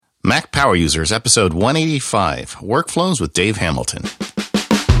Power Users, episode 185, Workflows with Dave Hamilton.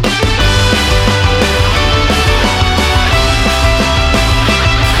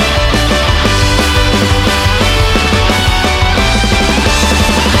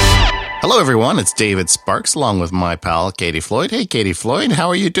 Hello, everyone. It's David Sparks, along with my pal, Katie Floyd. Hey, Katie Floyd, how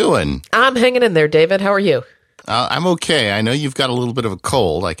are you doing? I'm hanging in there, David. How are you? I'm okay. I know you've got a little bit of a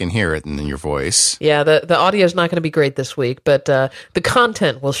cold. I can hear it in your voice. Yeah, the audio is not going to be great this week, but the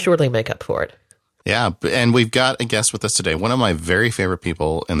content will surely make up for it. Yeah, and we've got a guest with us today, one of my very favorite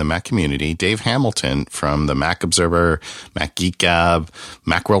people in the Mac community, Dave Hamilton from the Mac Observer, Mac Geek Gab,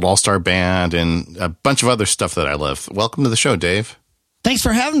 Macworld All-Star Band, and a bunch of other stuff that I love. Welcome to the show, Dave. Thanks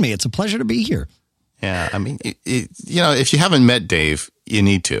for having me. It's a pleasure to be here. Yeah, I mean, if you haven't met Dave, you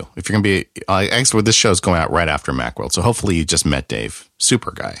need to. If you're going to be, actually, this show is going out right after Macworld, so hopefully you just met Dave. Super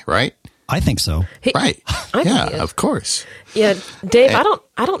guy, right? I think so. Right. Yeah, of course. Yeah, Dave, I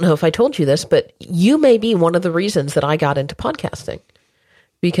don't know if I told you this, but you may be one of the reasons that I got into podcasting.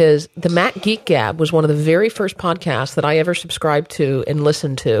 Because the Mac Geek Gab was one of the very first podcasts that I ever subscribed to and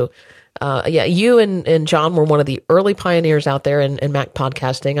listened to. You and John were one of the early pioneers out there in Mac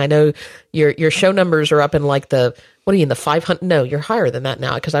podcasting. I know your show numbers are up in like the 500? No, you're higher than that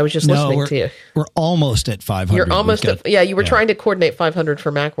now because I was just listening to you. We're almost at 500. You're almost you were trying to coordinate 500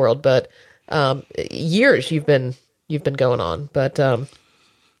 for Macworld, but years you've been going on. But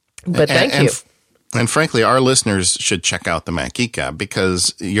thank you. And frankly, our listeners should check out the Mac Geek Gab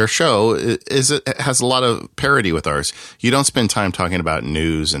because your show has a lot of parity with ours. You don't spend time talking about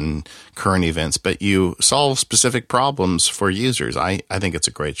news and current events, but you solve specific problems for users. I think it's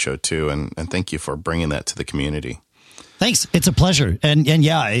a great show too, and thank you for bringing that to the community. Thanks. It's a pleasure. And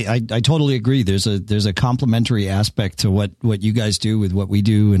yeah, I totally agree. There's a complementary aspect to what you guys do with what we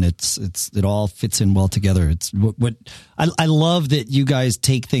do, and it all fits in well together. It's what I love that you guys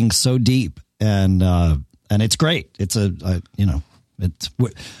take things so deep. And it's great. It's I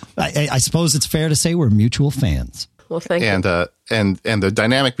suppose it's fair to say we're mutual fans. Well, thank you. And the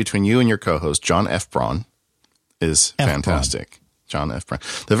dynamic between you and your co-host, John F. Braun, is fantastic. John F. Braun.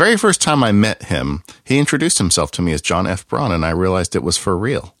 The very first time I met him, he introduced himself to me as John F. Braun, and I realized it was for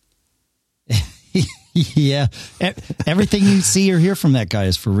real. Yeah. Everything you see or hear from that guy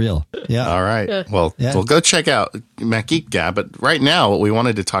is for real. Yeah. All right. Yeah. Well, go check out Mac Geek Gab. But right now, what we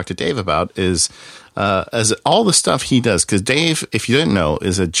wanted to talk to Dave about is as all the stuff he does. Because Dave, if you didn't know,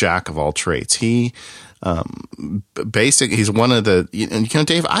 is a jack of all trades. He he's one of the,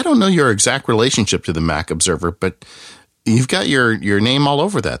 Dave, I don't know your exact relationship to the Mac Observer, but you've got your name all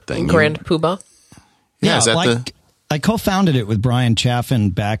over that thing. Grand Poobah. Yeah. Is that I co-founded it with Brian Chaffin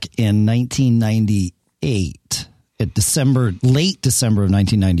back in 1998, late December of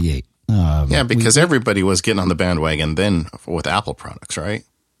 1998. Because everybody was getting on the bandwagon then with Apple products, right?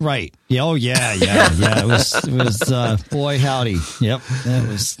 Right. Yeah. Oh, yeah. It was boy, howdy. Yep.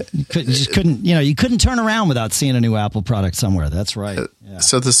 You couldn't turn around without seeing a new Apple product somewhere. That's right. Yeah.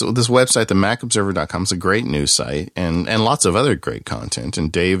 So this website, the MacObserver.com, is a great news site and lots of other great content.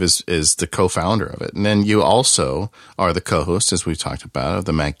 And Dave is the co-founder of it. And then you also are the co-host, as we've talked about, of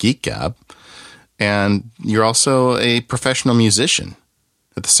the Mac Geek Gab. And you're also a professional musician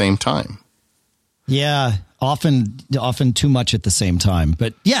at the same time. Yeah. Often too much at the same time,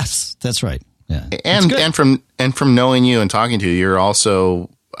 but yes, that's right. Yeah, and from knowing you and talking to you, you're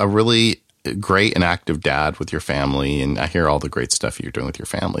also a really great and active dad with your family, and I hear all the great stuff you're doing with your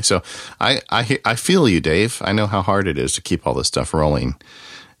family. So I feel you, Dave. I know how hard it is to keep all this stuff rolling,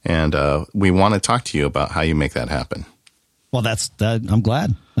 and we want to talk to you about how you make that happen. Well, I'm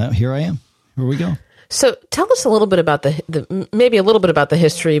glad. Here I am. Here we go. So tell us a little bit about maybe a little bit about the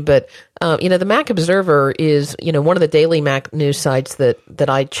history, but the Mac Observer is one of the daily Mac news sites that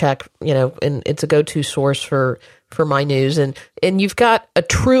I check, and it's a go-to source for my news, and you've got a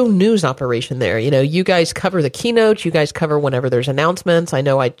true news operation there. You guys cover the keynotes, you guys cover whenever there's announcements. I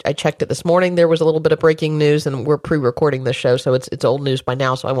know I checked it this morning. There was a little bit of breaking news, and we're pre-recording this show, so it's old news by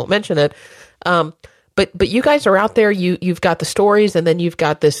now, so I won't mention it. But you guys are out there. You've got the stories, and then you've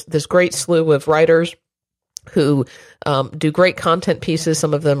got this great slew of writers who do great content pieces.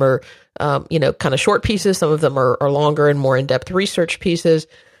 Some of them are kind of short pieces. Some of them are longer and more in-depth research pieces.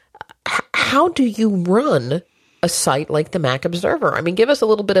 How do you run a site like the Mac Observer? I mean, give us a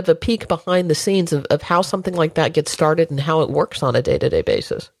little bit of a peek behind the scenes of how something like that gets started and how it works on a day-to-day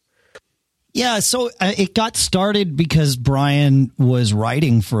basis. Yeah, so it got started because Brian was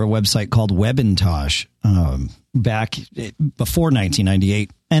writing for a website called Webintosh back before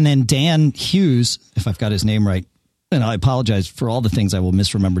 1998. And then Dan Hughes, if I've got his name right, and I apologize for all the things I will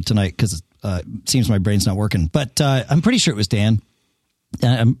misremember tonight because it seems my brain's not working. But I'm pretty sure it was Dan.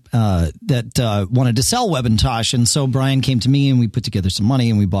 that wanted to sell Webintosh, and so Brian came to me and we put together some money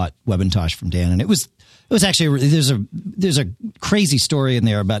and we bought Webintosh from Dan. And it was actually there's a crazy story in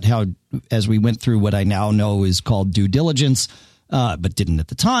there about how, as we went through what I now know is called due diligence, but didn't at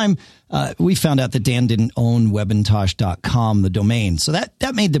the time, we found out that Dan didn't own Webintosh.com, the domain. So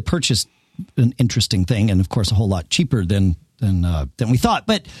that made the purchase an interesting thing, and of course a whole lot cheaper than we thought.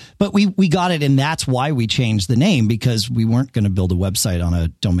 But we got it, and that's why we changed the name, because we weren't going to build a website on a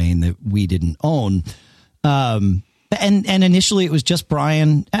domain that we didn't own. And initially it was just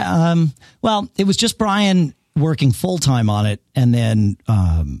Brian. It was just Brian working full time on it, and then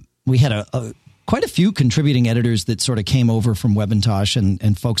we had quite a few contributing editors that sort of came over from Webintosh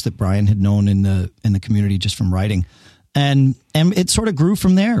and folks that Brian had known in the community just from writing, and it sort of grew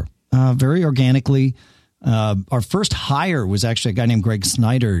from there very organically. Our first hire was actually a guy named Greg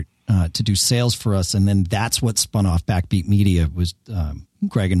Snyder to do sales for us, and then that's what spun off Backbeat Media. Was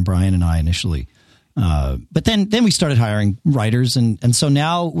Greg and Brian and I initially, but then we started hiring writers, and so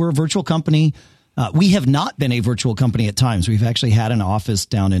now we're a virtual company. We have not been a virtual company at times. We've actually had an office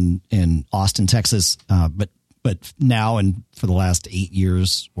down in Austin, Texas, but now and for the last 8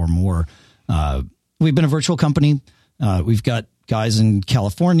 years or more, we've been a virtual company. We've got guys in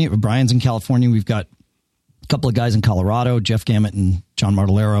California. Brian's in California. We've got a couple of guys in Colorado, Jeff Gamet and John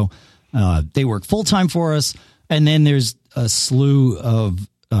Martellero. They work full-time for us. And then there's a slew of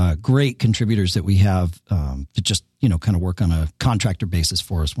great contributors that we have that just, kind of work on a contractor basis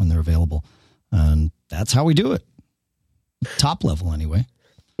for us when they're available. And that's how we do it. Top level, anyway.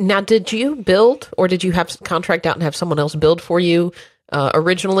 Now, did you build, or did you have contract out and have someone else build for you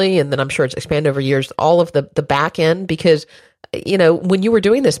originally? And then I'm sure it's expanded over years, all of the back end, because when you were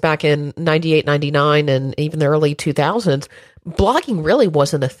doing this back in 98, 99, and even the early 2000s, blogging really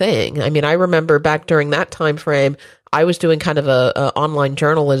wasn't a thing. I mean, I remember back during that time frame, I was doing kind of a online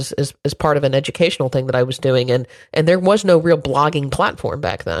journal as part of an educational thing that I was doing, and there was no real blogging platform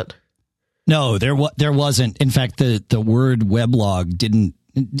back then. No, there wasn't. In fact, the word weblog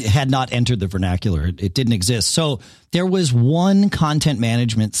had not entered the vernacular. It didn't exist. So there was one content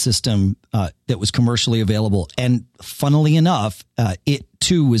management system that was commercially available. And funnily enough, it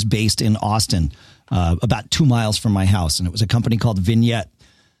too was based in Austin, about 2 miles from my house. And it was a company called Vignette.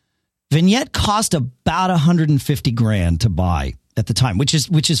 Vignette cost about $150,000 to buy at the time, which is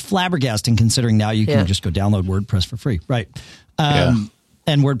flabbergasting considering now you can just go download WordPress for free. Right.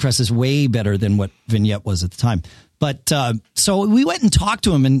 And WordPress is way better than what Vignette was at the time. But so we went and talked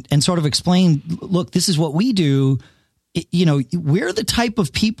to him and sort of explained, look, this is what we do. We're the type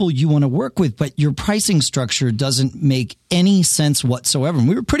of people you want to work with, but your pricing structure doesn't make any sense whatsoever. And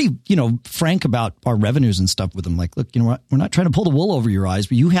we were pretty, frank about our revenues and stuff with them. Like, look, you know what? We're not trying to pull the wool over your eyes,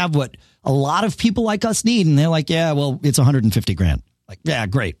 but you have what a lot of people like us need. And they're like, yeah, well, it's $150,000. Like, yeah,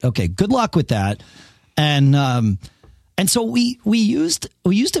 great. Okay, good luck with that. And so we used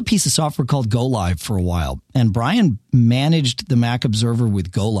a piece of software called GoLive for a while, and Brian managed the Mac Observer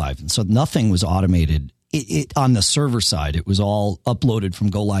with GoLive, and so nothing was automated. It on the server side, it was all uploaded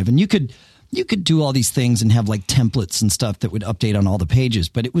from GoLive, and you could do all these things and have like templates and stuff that would update on all the pages.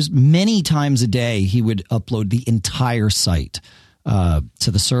 But it was many times a day he would upload the entire site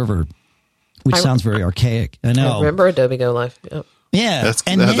to the server, which sounds very archaic. I know. I remember Adobe GoLive. Yep. Yeah,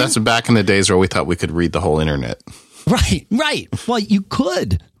 that's back in the days where we thought we could read the whole internet. Right. Well, you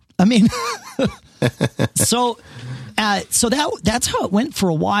could. I mean, so that's how it went for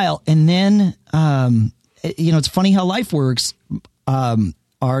a while, and then it's funny how life works.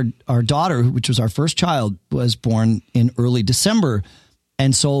 Our daughter, which was our first child, was born in early December,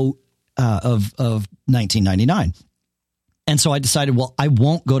 and so of 1999, and so I decided, well, I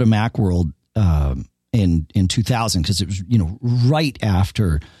won't go to Macworld in 2000 because it was right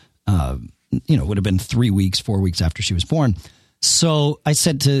after. It would have been 4 weeks after she was born. So I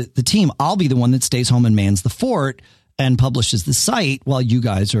said to the team, I'll be the one that stays home and mans the fort and publishes the site while you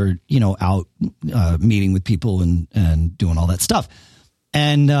guys are, out meeting with people and doing all that stuff.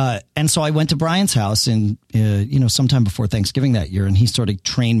 And so I went to Brian's house and, sometime before Thanksgiving that year, and he sort of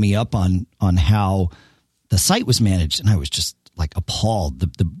trained me up on how the site was managed. And I was just like appalled.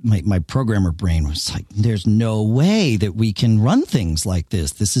 My programmer brain was like, there's no way that we can run things like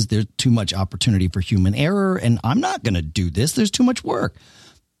this. There's too much opportunity for human error, and I'm not going to do this. There's too much work.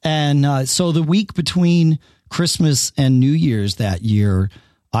 And so the week between Christmas and New Year's that year,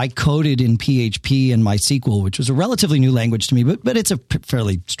 I coded in PHP and MySQL, which was a relatively new language to me, but it's a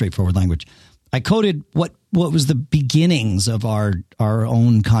fairly straightforward language. I coded what was the beginnings of our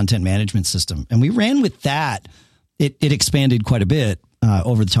own content management system, and we ran with that. It expanded quite a bit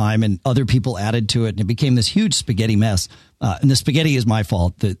over time, and other people added to it, and it became this huge spaghetti mess. And the spaghetti is my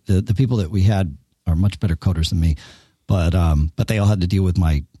fault. The people that we had are much better coders than me, but they all had to deal with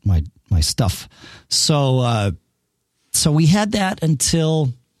my stuff. So we had that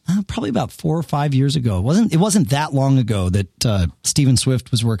until probably about 4 or 5 years ago. It wasn't that long ago that Stephen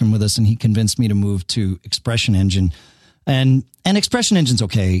Swift was working with us, and he convinced me to move to Expression Engine. And Expression Engine's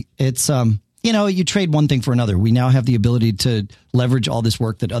okay. It's you trade one thing for another. We now have the ability to leverage all this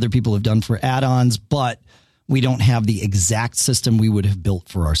work that other people have done for add-ons, but we don't have the exact system we would have built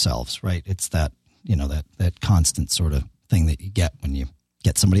for ourselves, right? It's that that constant sort of thing that you get when you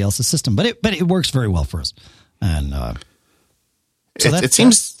get somebody else's system. But it works very well for us. And so that's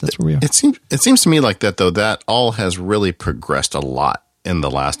where we are. It seems to me like that, though, that all has really progressed a lot in the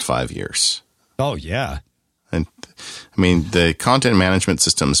last 5 years. Oh, yeah. And I mean, the content management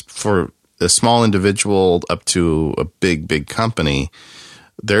systems for a small individual up to a big company,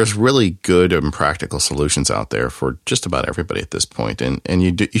 there's really good and practical solutions out there for just about everybody at this point. And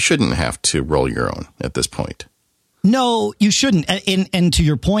you shouldn't have to roll your own at this point. No, you shouldn't. And to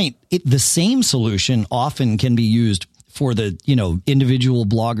your point, the same solution often can be used for the, individual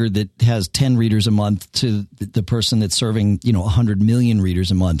blogger that has 10 readers a month to the person that's serving, 100 million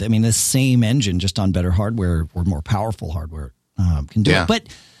readers a month. I mean, the same engine, just on better hardware or more powerful hardware can do it. But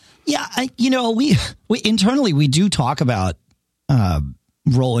yeah, we internally, we do talk about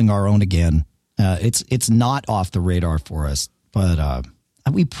rolling our own again. It's not off the radar for us, but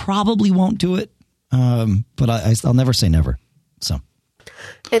we probably won't do it. But I'll never say never. So.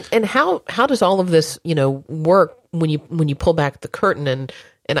 And how does all of this, work when you pull back the curtain and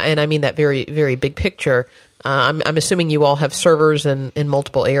I mean that very, very big picture? I'm assuming you all have servers in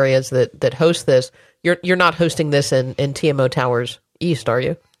multiple areas that host this. You're not hosting this in TMO Towers East, are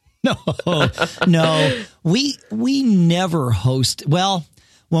you? No. We never host. Well,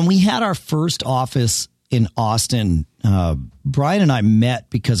 when we had our first office in Austin, Brian and I met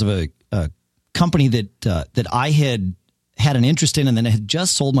because of a company that I had an interest in, and then I had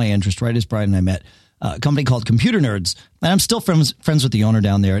just sold my interest right as Brian and I met, a company called Computer Nerds. And I'm still friends with the owner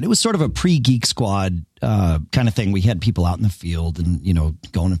down there. And it was sort of a pre-Geek Squad kind of thing. We had people out in the field and,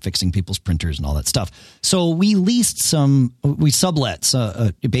 going and fixing people's printers and all that stuff. So we sublet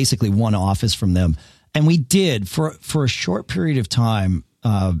basically one office from them. And we did, for a short period of time,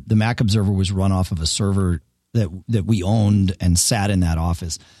 the Mac Observer was run off of a server that we owned and sat in that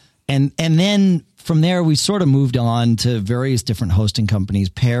office. And then from there, we sort of moved on to various different hosting companies.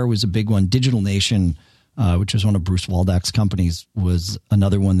 Pear was a big one. Digital Nation, which was one of Bruce Waldak's companies, was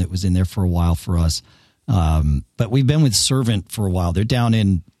another one that was in there for a while for us. But we've been with Servant for a while. They're down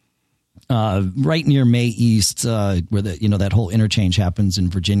in right near May East, where that whole interchange happens in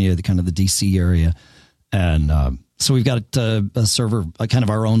Virginia, the kind of the DC area. And so we've got a server, kind of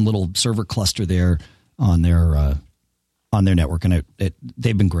our own little server cluster there on their network, and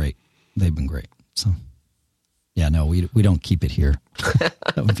they've been great. They've been great. So, yeah, no, we don't keep it here.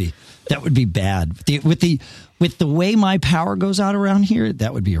 that would be bad. With the way my power goes out around here,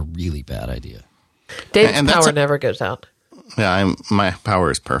 that would be a really bad idea. Dave's power never goes out. Yeah, my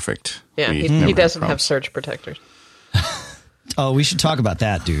power is perfect. Yeah, he doesn't have surge protectors. Oh, we should talk about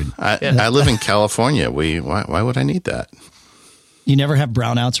that, dude. I live in California. Why would I need that? You never have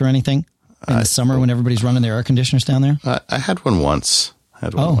brownouts or anything in the summer when everybody's running their air conditioners down there? I had one once.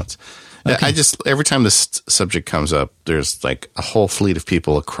 Once. Okay. I just, every time this subject comes up, there's like a whole fleet of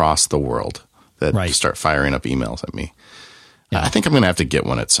people across the world that start firing up emails at me. Yeah. I think I'm going to have to get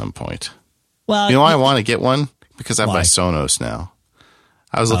one at some point. Well, you know why I want to get one? Because I have my Sonos now.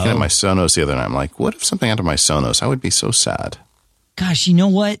 I was looking at my Sonos the other night. I'm like, what if something happened to my Sonos? I would be so sad. Gosh, you know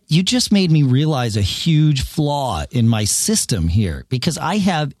what? You just made me realize a huge flaw in my system here, because I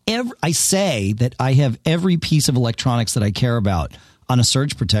say that I have every piece of electronics that I care about on a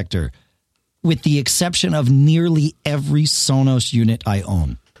surge protector, with the exception of nearly every Sonos unit I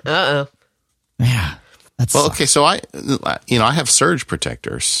own. Uh-oh. Yeah. Okay, so I have surge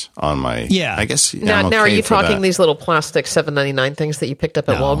protectors on my. Yeah, I guess. Now, are you talking these little plastic $7.99 things that you picked up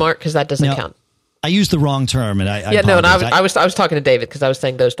at Walmart? Because that doesn't count. I used the wrong term, and I was talking to David because I was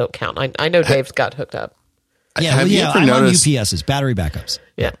saying those don't count. I know Dave's got hooked up. Yeah, I'm on UPSs, battery backups.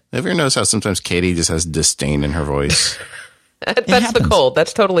 Yeah. Have you ever noticed how sometimes Katie just has disdain in her voice? That's the cold.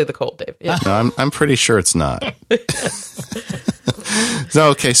 That's totally the cold, Dave. Yeah. No, I'm pretty sure it's not.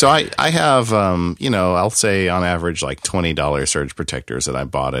 Okay, so I have, I'll say on average like $20 surge protectors that I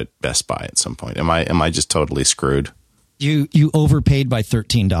bought at Best Buy at some point. Am I just totally screwed? You overpaid by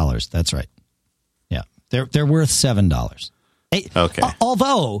 $13. That's right. Yeah, they're worth $7. Okay.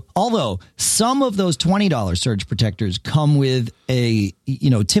 Although some of those $20 surge protectors come with a,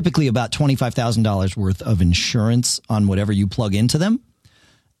 typically about $25,000 worth of insurance on whatever you plug into them.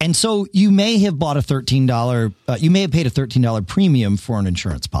 And so you may have bought a $13, you may have paid a $13 premium for an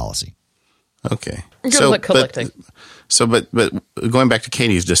insurance policy. Okay. Good collecting. But going back to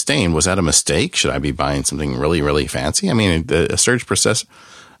Katie's disdain, was that a mistake? Should I be buying something really, really fancy? I mean, a surge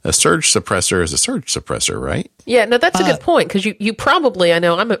suppressor is a surge suppressor, right? Yeah, no, that's a good point, because you probably, I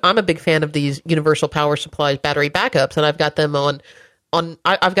know I'm a big fan of these universal power supplies battery backups, and I've got them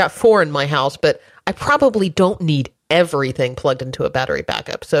I've got 4 in my house, but I probably don't need everything plugged into a battery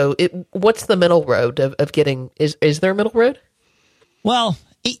backup. So what's the middle road of getting, is there a middle road? Well,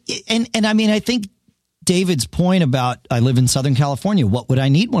 and I mean, I think David's point about I live in Southern California, what would I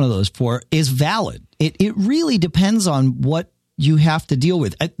need one of those for, is valid. It really depends on what you have to deal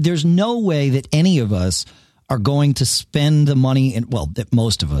with. There's no way that any of us are going to spend the money that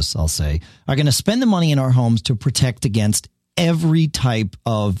most of us, I'll say, are going to spend the money in our homes to protect against every type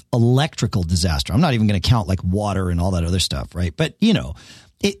of electrical disaster. I'm not even going to count like water and all that other stuff, right? But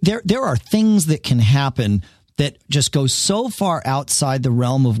there are things that can happen that just go so far outside the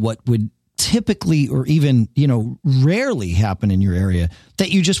realm of what would typically or even rarely happen in your area that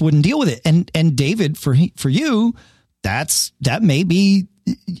you just wouldn't deal with it. And David, for you, that may be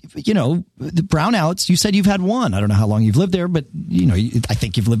the brownouts. You said you've had one. I don't know how long you've lived there, but I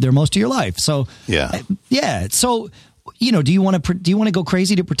think you've lived there most of your life. So yeah. So do you want to go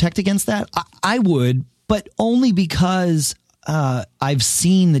crazy to protect against that? I would, but only because I've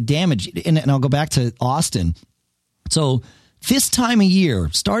seen the damage. And I'll go back to Austin. So this time of year,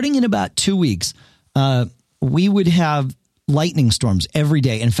 starting in about 2 weeks, we would have lightning storms every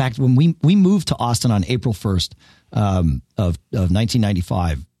day. In fact, when we moved to Austin on April 1st of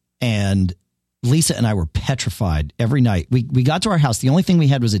 1995, and Lisa and I were petrified every night. We got to our house. The only thing we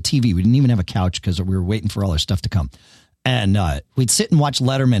had was a TV. We didn't even have a couch because we were waiting for all our stuff to come. And we'd sit and watch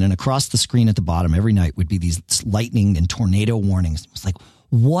Letterman, and across the screen at the bottom every night would be these lightning and tornado warnings. It was like,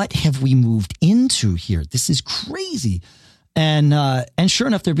 what have we moved into here? This is crazy. And sure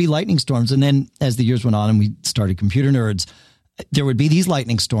enough, there'd be lightning storms. And then as the years went on and we started Computer Nerds, there would be these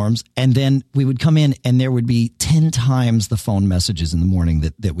lightning storms. And then we would come in and there would be 10 times the phone messages in the morning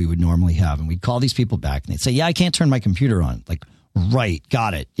that we would normally have. And we'd call these people back and they'd say, yeah, I can't turn my computer on. Like, right.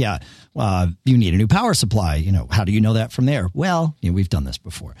 Got it. Yeah. You need a new power supply. How do you know that from there? Well, we've done this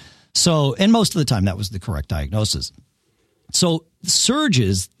before. So, and most of the time that was the correct diagnosis. So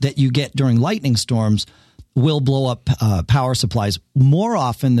surges that you get during lightning storms will blow up power supplies. More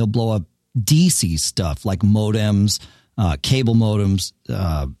often, they'll blow up DC stuff like modems, cable modems,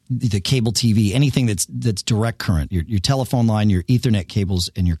 the cable TV, anything that's direct current, your telephone line, your Ethernet cables,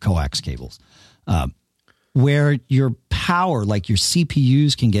 and your coax cables. Where your power, like your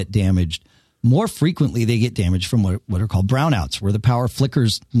CPUs, can get damaged, more frequently they get damaged from what are called brownouts, where the power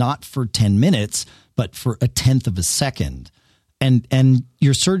flickers not for 10 minutes, but for a tenth of a second. And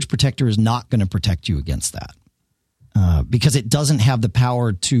your surge protector is not going to protect you against that because it doesn't have the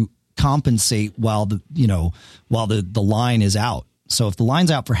power to compensate while the line is out. So if the line's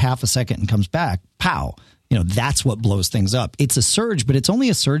out for half a second and comes back, pow, that's what blows things up. It's a surge, but it's only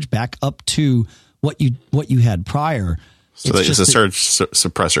a surge back up to what you had prior. So the surge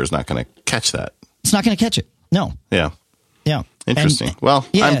suppressor is not going to catch that. It's not going to catch it. No. Yeah. Interesting.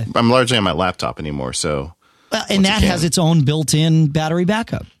 Yeah. I'm largely on my laptop anymore, so. Well, and that has its own built-in battery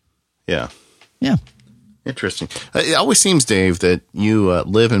backup. Yeah. Yeah. Interesting. It always seems, Dave, that you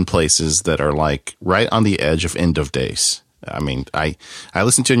live in places that are like right on the edge of end of days. I mean, I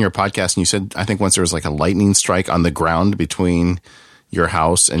listened to you in your podcast, and you said, I think once there was like a lightning strike on the ground between your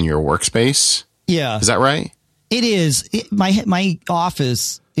house and your workspace. Yeah. Is that right? It is. My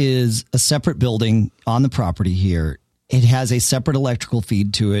office is a separate building on the property here. It has a separate electrical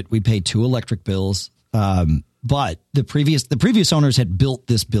feed to it. We pay 2 electric bills. But the previous owners had built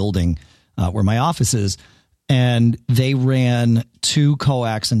this building where my office is, and they ran 2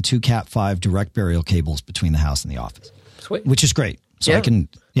 coax and 2 Cat5 direct burial cables between the house and the office. Sweet. Which is great. So I can,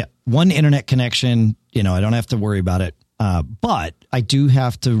 one internet connection, I don't have to worry about it. But I do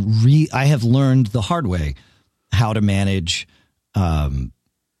have to I have learned the hard way how to manage,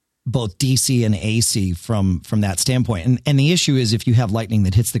 both DC and AC from that standpoint. And the issue is if you have lightning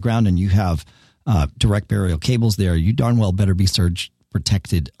that hits the ground and you have direct burial cables there, you darn well better be surge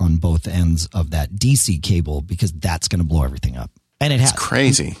protected on both ends of that DC cable, because that's going to blow everything up. And it's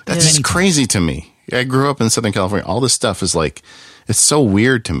crazy. That's just crazy to me. I grew up in Southern California. All this stuff is like, it's so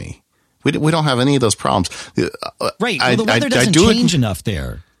weird to me We don't have any of those problems. Right. Well, the weather doesn't change enough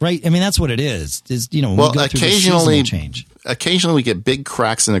there. Right. I mean, that's what it is. When we go through the seasonal change. Occasionally we get big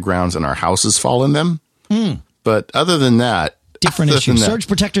cracks in the grounds and our houses fall in them. But other than that, different issue. Surge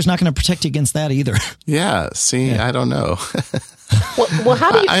protector's not going to protect you against that either. Yeah. See, I don't know. well,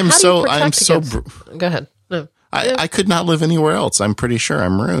 how do you? Go ahead. No. I could not live anywhere else. I'm pretty sure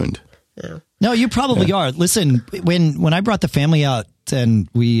I'm ruined. Yeah. No, you probably are. Listen, when I brought the family out and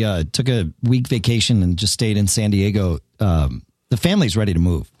we took a week vacation and just stayed in San Diego, the family's ready to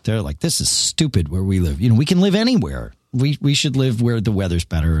move. They're like, this is stupid where we live. We can live anywhere. We should live where the weather's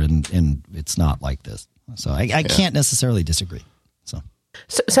better and it's not like this. So I can't necessarily disagree.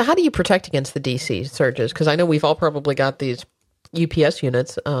 So how do you protect against the DC surges? Because I know we've all probably got these UPS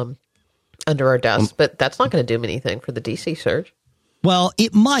units under our desks, but that's not going to do anything for the DC surge. Well,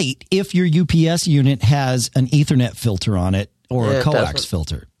 it might if your UPS unit has an Ethernet filter on it or a coax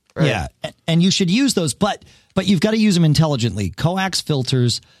filter. Right. Yeah, and you should use those, but you've got to use them intelligently. Coax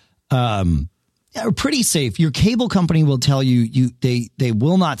filters are pretty safe. Your cable company will tell you they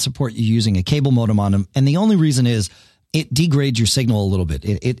will not support you using a cable modem on them, and the only reason is it degrades your signal a little bit.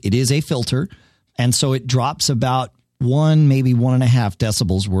 It is a filter, and so it drops about 1, maybe 1.5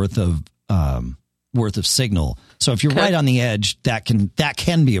 decibels worth of signal. So if you're right on the edge, that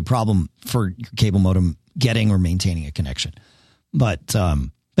can be a problem for your cable modem getting or maintaining a connection. But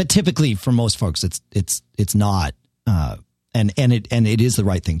typically for most folks, it's not, and it is the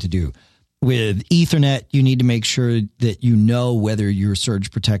right thing to do. With Ethernet, you need to make sure that you know whether your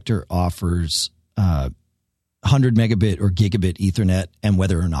surge protector offers 100 megabit or gigabit Ethernet, and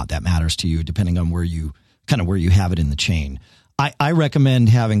whether or not that matters to you, depending on where you have it in the chain. I recommend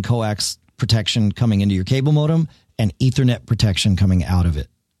having coax protection coming into your cable modem and Ethernet protection coming out of it.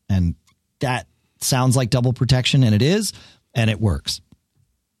 And that sounds like double protection, and it is, and it works.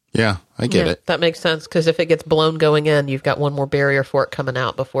 Yeah, I get it. That makes sense, because if it gets blown going in, you've got one more barrier for it coming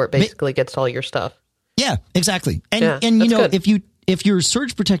out before it basically gets all your stuff. Yeah, exactly. And good. if your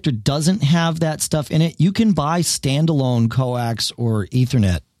surge protector doesn't have that stuff in it, you can buy standalone coax or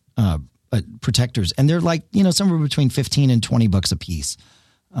Ethernet protectors, and they're like, somewhere between $15 and $20 a piece.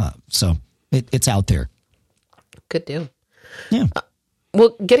 So it's out there. Good deal. Yeah.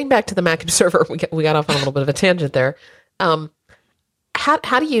 Well, getting back to the Mac Observer, we got off on a little bit of a tangent there.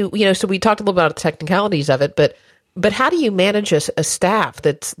 How do you, so we talked a little about the technicalities of it, but how do you manage a staff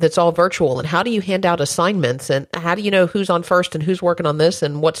that's all virtual, and how do you hand out assignments, and how do you know who's on first and who's working on this,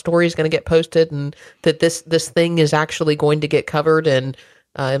 and what story is going to get posted, and that this thing is actually going to get covered, and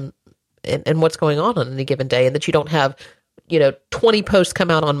what's going on any given day, and that you don't have 20 posts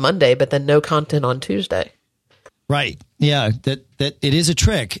come out on Monday, but then no content on Tuesday. Right. Yeah. That it is a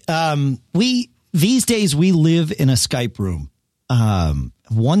trick. These days we live in a Skype room.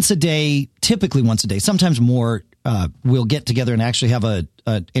 Typically once a day, sometimes more, we'll get together and actually have an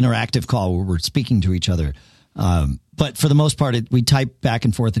interactive call where we're speaking to each other. But for the most part, we type back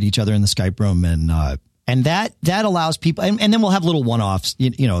and forth at each other in the Skype room, and that allows people, and then we'll have little one-offs.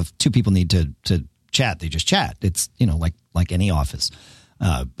 If two people need to chat, they just chat. It's like any office.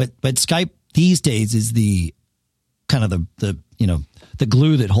 But Skype these days is the kind of the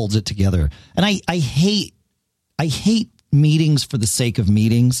glue that holds it together. And I hate meetings for the sake of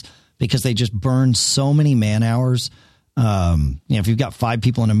meetings, because they just burn so many man hours. If you've got 5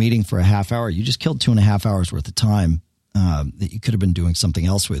 people in a meeting for a half hour, you just killed 2.5 hours worth of time that you could have been doing something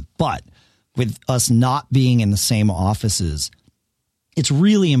else with. But with us not being in the same offices, it's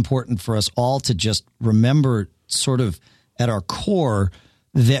really important for us all to just remember, sort of at our core,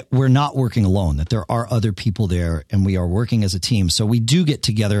 that we're not working alone, that there are other people there, and we are working as a team. So we do get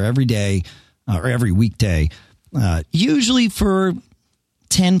together every day or every weekday, usually for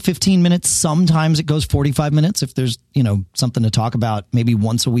 10, 15 minutes. Sometimes it goes 45 minutes if there's, something to talk about. Maybe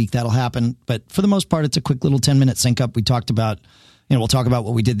once a week that'll happen. But for the most part, it's a quick little 10-minute sync up. We talked about, we'll talk about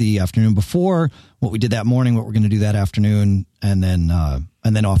what we did the afternoon before, what we did that morning, what we're going to do that afternoon, and then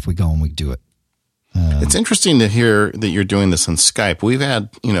off we go and we do it. It's interesting to hear that you're doing this on Skype. We've had,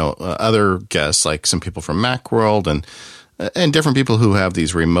 other guests, like some people from Macworld and different people who have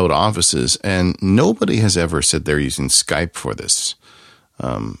these remote offices, and nobody has ever said they're using Skype for this.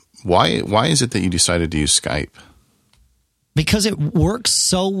 Why is it that you decided to use Skype? Because it works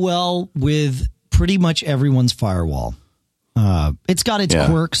so well with pretty much everyone's firewall. It's got its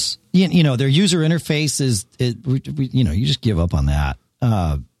quirks. Their user interface is, you just give up on that.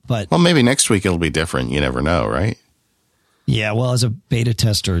 But maybe next week it'll be different. You never know, right? Yeah, well, as a beta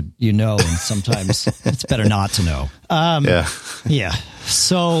tester, and sometimes it's better not to know. Yeah.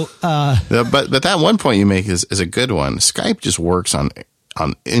 So, but that one point you make is a good one. Skype just works on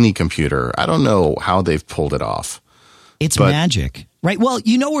on any computer. I don't know how they've pulled it off. It's magic, right? Well,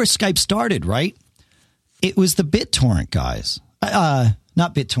 you know where Skype started, right? It was the BitTorrent guys.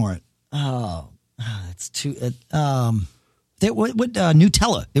 Not BitTorrent. Oh, it's too. Gnutella.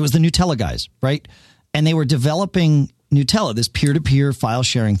 It was the Gnutella guys, right? And they were developing Gnutella, this peer-to-peer file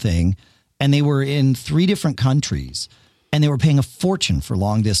sharing thing, and they were in 3 different countries, and they were paying a fortune for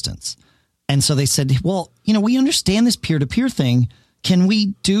long distance. And so they said, well, we understand this peer-to-peer thing. Can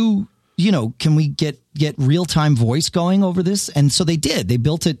we do, can we get real-time voice going over this? And so they did. They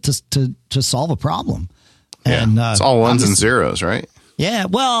built it to solve a problem. Yeah, and it's all ones and zeros, right? Yeah,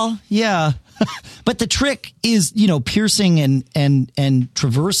 well, yeah. But the trick is, piercing and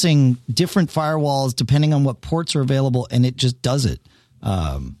traversing different firewalls depending on what ports are available, and it just does it.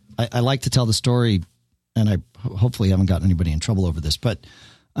 I like to tell the story, and I hopefully haven't gotten anybody in trouble over this, but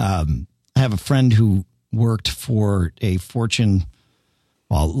I have a friend who worked for a Fortune,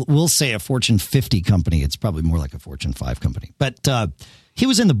 well, we'll say a Fortune 50 company. It's probably more like a Fortune 5 company. But he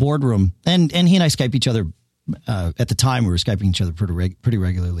was in the boardroom, and he and I Skype each other. At the time, we were Skyping each other pretty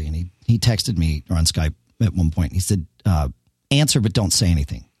regularly, and he texted me on Skype at one point. And he said, answer, but don't say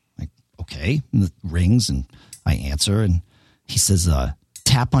anything. Like, okay. And it rings, and I answer, and he says,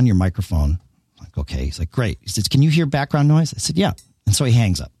 tap on your microphone. I'm like, okay. He's like, great. He says, can you hear background noise? I said, yeah. And so he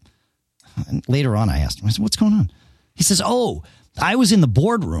hangs up. And later on, I asked him, I said, what's going on? He says, oh, I was in the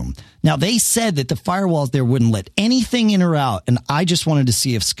boardroom. Now, they said that the firewalls there wouldn't let anything in or out, and I just wanted to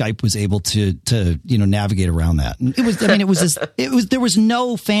see if Skype was able to navigate around that. And there was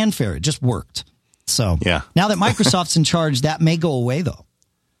no fanfare. It just worked. So yeah. Now that Microsoft's in charge, that may go away though,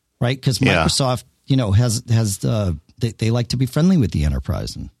 right? Because Microsoft, has they like to be friendly with the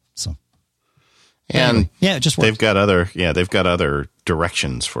enterprise, and so. And anyway, yeah, it just works. They've got other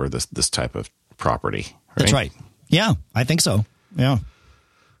directions for this type of property. Right? That's right. Yeah, I think so. Yeah.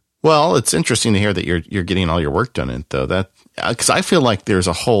 Well, it's interesting to hear that you're getting all your work done in it, though. That because I feel like there's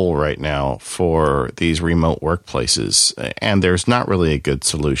a hole right now for these remote workplaces, and there's not really a good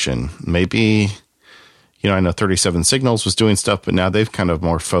solution. Maybe, I know 37 Signals was doing stuff, but now they've kind of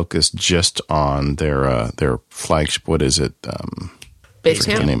more focused just on their flagship. What is it?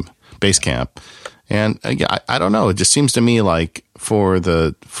 Basecamp. Basecamp. And I don't know. It just seems to me like for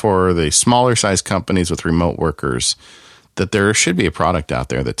the smaller size companies with remote workers, that there should be a product out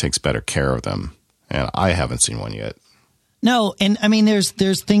there that takes better care of them. And I haven't seen one yet. No, and I mean, there's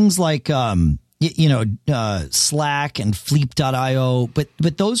things like Slack and Fleep.io,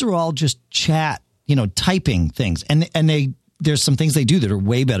 but those are all just chat, typing things, and there's some things they do that are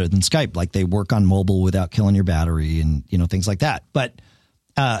way better than Skype, like they work on mobile without killing your battery and things like that. But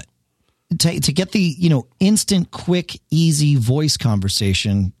to get the instant, quick, easy voice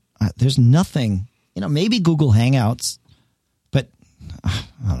conversation, there's nothing. Maybe Google Hangouts, but I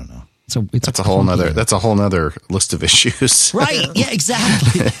don't know. That's a whole nother list of issues. Right? Yeah,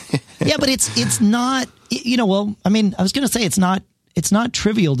 exactly. Yeah, but it's not. Well, I mean, I was going to say it's not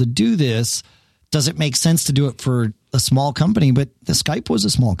trivial to do this. Does it make sense to do it for a small company? But the Skype was a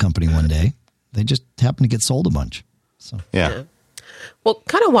small company one day. They just happened to get sold a bunch. So yeah. Well,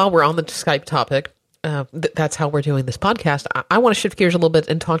 kind of while we're on the Skype topic, that's how we're doing this podcast. I want to shift gears a little bit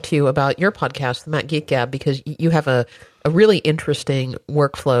and talk to you about your podcast, the Mac Geek Gab, because you have a really interesting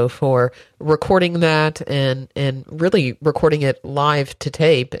workflow for recording that and really recording it live to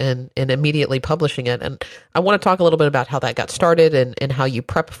tape and immediately publishing it. And I want to talk a little bit about how that got started and how you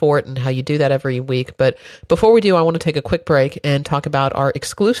prep for it and how you do that every week. But before we do, I want to take a quick break and talk about our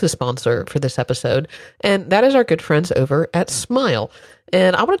exclusive sponsor for this episode, and that is our good friends over at Smile.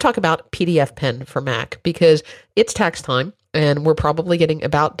 And I want to talk about PDF Pen for Mac because it's tax time and we're probably getting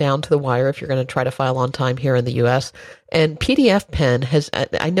about down to the wire if you're going to try to file on time here in the U.S. And PDF Pen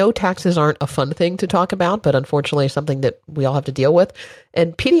I know taxes aren't a fun thing to talk about, but unfortunately something that we all have to deal with.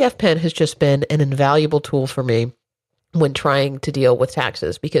 And PDF Pen has just been an invaluable tool for me when trying to deal with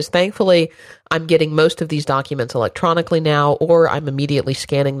taxes, because thankfully I'm getting most of these documents electronically now, or I'm immediately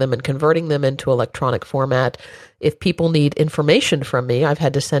scanning them and converting them into electronic format. If people need information from me, I've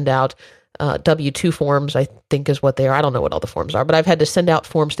had to send out W-2 forms, I think is what they are. I don't know what all the forms are, but I've had to send out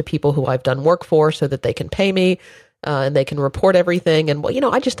forms to people who I've done work for so that they can pay me and they can report everything. And,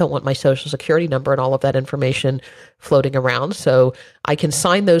 I just don't want my social security number and all of that information floating around. So I can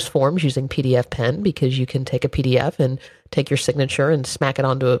sign those forms using PDF Pen, because you can take a PDF and take your signature and smack it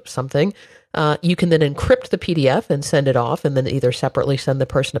onto something. You can then encrypt the PDF and send it off, and then either separately send the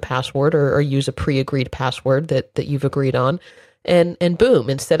person a password or use a pre-agreed password that you've agreed on. And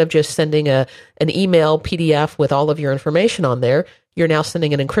boom, instead of just sending an email PDF with all of your information on there, you're now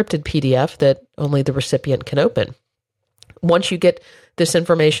sending an encrypted PDF that only the recipient can open. Once you get this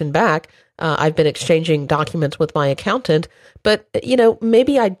information back. I've been exchanging documents with my accountant, but,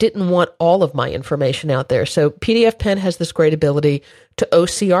 maybe I didn't want all of my information out there. So PDFpen has this great ability to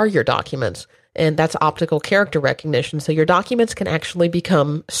OCR your documents, and that's optical character recognition. So your documents can actually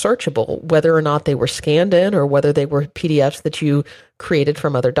become searchable, whether or not they were scanned in or whether they were PDFs that you created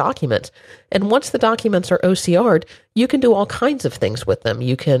from other documents. And once the documents are OCR'd, you can do all kinds of things with them.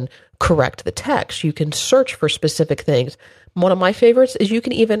 You can correct the text. You can search for specific things. One of my favorites is you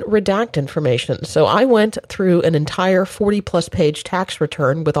can even redact information. So I went through an entire 40-plus page tax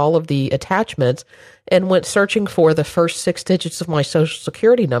return with all of the attachments and went searching for the first 6 digits of my Social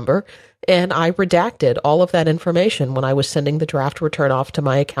Security number, and I redacted all of that information when I was sending the draft return off to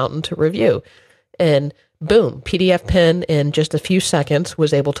my accountant to review. And boom, PDFpen in just a few seconds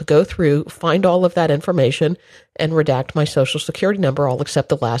was able to go through, find all of that information, and redact my Social Security number, all except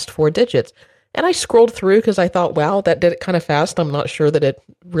the last 4 digits. And I scrolled through because I thought, wow, that did it kind of fast. I'm not sure that it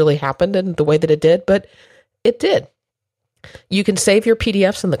really happened in the way that it did, but it did. You can save your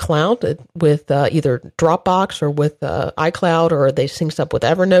PDFs in the cloud with either Dropbox or with iCloud, or they sync up with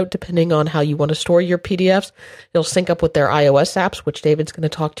Evernote, depending on how you want to store your PDFs. It'll sync up with their iOS apps, which David's going to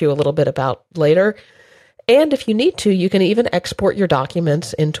talk to you a little bit about later. And if you need to, you can even export your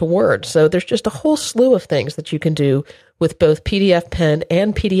documents into Word. So there's just a whole slew of things that you can do with both PDFpen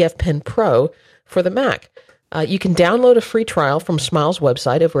and PDFpen Pro for the Mac. You can download a free trial from Smile's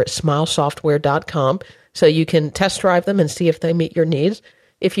website over at smilesoftware.com, so you can test drive them and see if they meet your needs.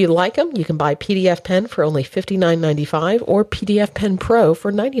 If you like them, you can buy PDFpen for only $59.95 or PDFpen Pro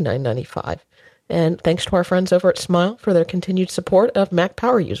for $99.95. And thanks to our friends over at Smile for their continued support of Mac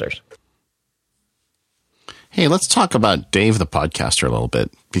Power users. Hey, let's talk about Dave the podcaster a little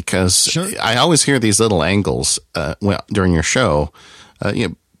bit, because Sure. I always hear these little angles during your show.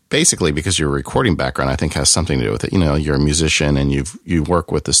 Basically, because your recording background, I think, has something to do with it. You're a musician and you work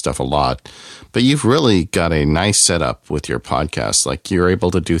with this stuff a lot, but you've really got a nice setup with your podcast. Like, you're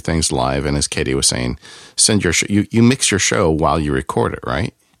able to do things live, and as Katie was saying, send your you mix your show while you record it,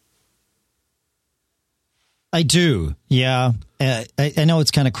 right? I do. Yeah. I know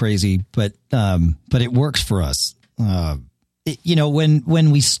it's kind of crazy, but it works for us. When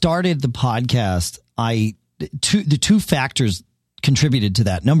we started the podcast, the two factors contributed to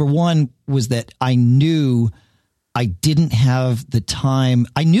that. Number one was that I knew I didn't have the time.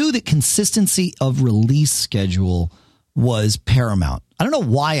 I knew that consistency of release schedule was paramount. I don't know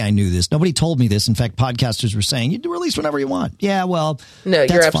why I knew this. Nobody told me this. In fact, podcasters were saying, you can release whenever you want. Yeah, well, no,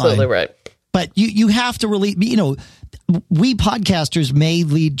 you're absolutely right. But you have to release, we podcasters may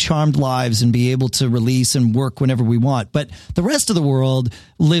lead charmed lives and be able to release and work whenever we want, but the rest of the world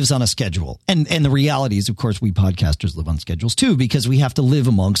lives on a schedule. And the reality is, of course, we podcasters live on schedules too, because we have to live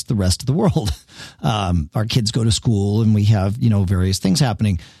amongst the rest of the world. Our kids go to school and we have, various things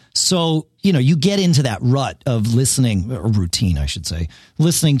happening. So, you get into that rut of listening, or routine, I should say,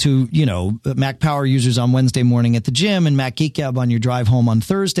 listening to, Mac Power users on Wednesday morning at the gym and Mac Geek Gab on your drive home on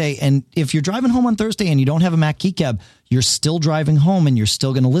Thursday. And if you're driving home on Thursday and you don't have a Mac Geek Gab, you're still driving home and you're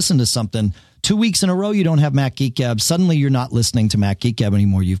still going to listen to something. 2 weeks in a row, you don't have Mac Geek Gab. Suddenly you're not listening to Mac Geek Gab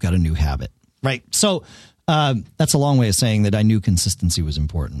anymore. You've got a new habit, right? So that's a long way of saying that I knew consistency was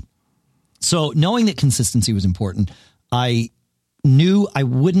important. So knowing that consistency was important, I knew I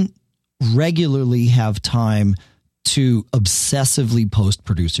wouldn't regularly have time to obsessively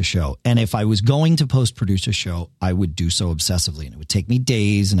post-produce a show. And if I was going to post-produce a show, I would do so obsessively. And it would take me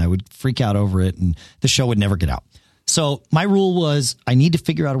days and I would freak out over it and the show would never get out. So my rule was I need to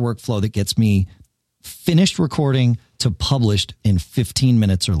figure out a workflow that gets me finished recording to published in 15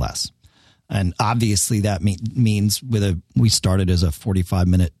 minutes or less. And obviously that means we started as a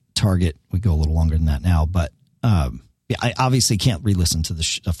 45-minute target. We go a little longer than that now, but I obviously can't re-listen to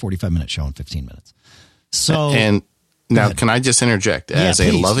a 45-minute show in 15 minutes. So, and now, can I just interject as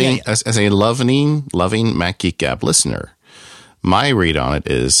a loving Mac Geek Gab listener? My read on it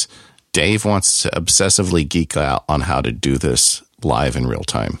is Dave wants to obsessively geek out on how to do this live in real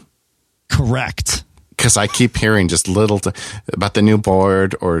time. Correct. Because I keep hearing just about the new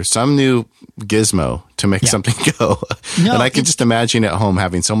board or some new gizmo to make something go, and I can just imagine at home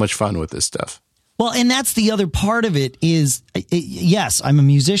having so much fun with this stuff. Well, and that's the other part of it is, yes, I'm a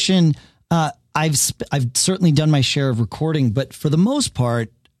musician. I've certainly done my share of recording, but for the most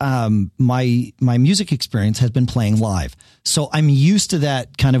part, my music experience has been playing live. So I'm used to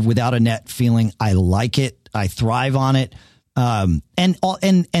that kind of without a net feeling. I like it. I thrive on it. And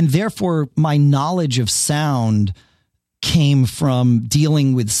therefore my knowledge of sound came from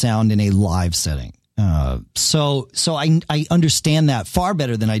dealing with sound in a live setting. So I understand that far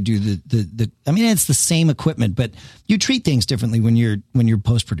better than I do I mean, it's the same equipment, but you treat things differently when you're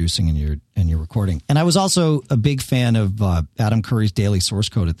post producing and you're recording. And I was also a big fan of Adam Curry's Daily Source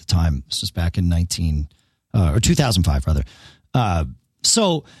Code at the time. This was back in 2005 rather.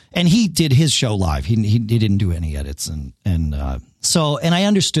 And he did his show live. He didn't do any edits and I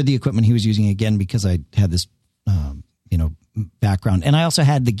understood the equipment he was using again because I had this background, and I also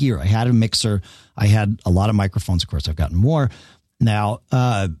had the gear. I had a mixer. I had a lot of microphones. Of course, I've gotten more now,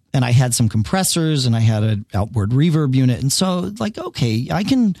 and I had some compressors, and I had an outboard reverb unit. And so, like, okay, I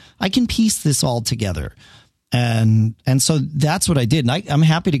can piece this all together, and so that's what I did. And I'm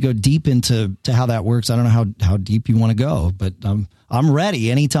happy to go deep into how that works. I don't know how deep you want to go, but I'm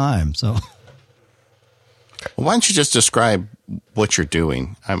ready anytime. So. Well, why don't you just describe what you're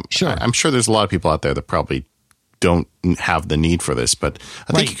doing? I'm sure there's a lot of people out there that probably don't have the need for this, but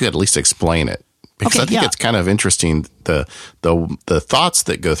I think you could at least explain it, because I think it's kind of interesting, the thoughts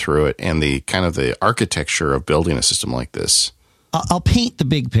that go through it and the kind of the architecture of building a system like this. I'll paint the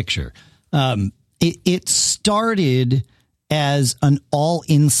big picture. It started as an all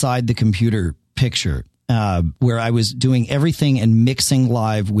inside the computer picture, where I was doing everything and mixing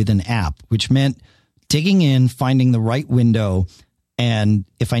live with an app, which meant digging in, finding the right window. And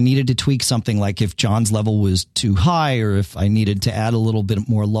if I needed to tweak something, like if John's level was too high, or if I needed to add a little bit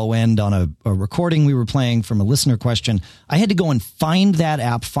more low end on a recording we were playing from a listener question, I had to go and find that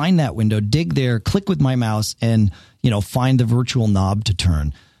app, find that window, dig there, click with my mouse, and find the virtual knob to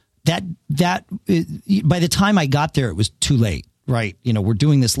turn. That by the time I got there, it was too late. Right. We're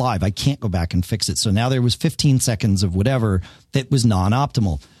doing this live. I can't go back and fix it. So now there was 15 seconds of whatever that was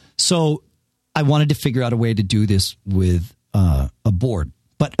non-optimal. So I wanted to figure out a way to do this with a board.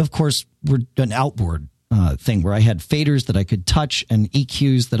 But of course, we're an outboard thing where I had faders that I could touch and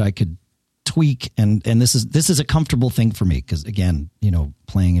EQs that I could tweak. And this is a comfortable thing for me because, again,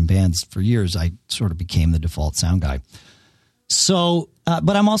 playing in bands for years, I sort of became the default sound guy. So,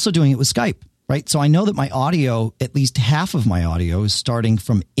 but I'm also doing it with Skype, right? So I know that my audio, at least half of my audio, is starting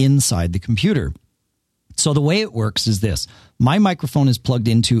from inside the computer. So the way it works is this. My microphone is plugged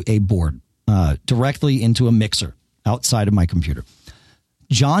into a board, directly into a mixer outside of my computer.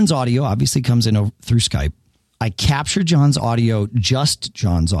 John's audio obviously comes in through Skype. I capture John's audio, just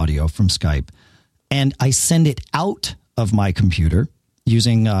John's audio from Skype, and I send it out of my computer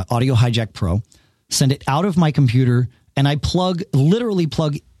using Audio Hijack Pro, send it out of my computer, and I literally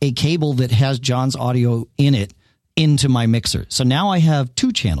plug a cable that has John's audio in it into my mixer. So now I have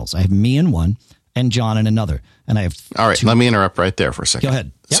two channels. I have me in one and John in another. And I have all right, let me interrupt right there for a second. Go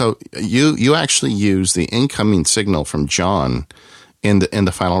ahead. Yep. So you actually use the incoming signal from John in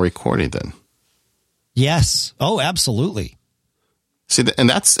the final recording then? Yes. Oh, absolutely. See, and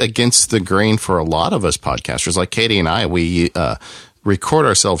that's against the grain for a lot of us podcasters. Like Katie and I, we record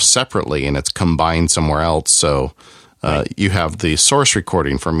ourselves separately and it's combined somewhere else. So you have the source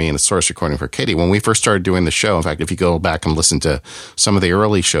recording for me and the source recording for Katie. When we first started doing the show, in fact, if you go back and listen to some of the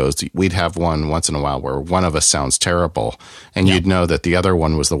early shows, we'd have one once in a while where one of us sounds terrible, and you'd know that the other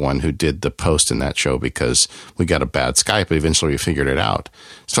one was the one who did the post in that show because we got a bad Skype, but eventually we figured it out.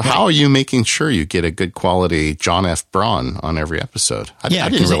 So how are you making sure you get a good quality John F. Braun on every episode? I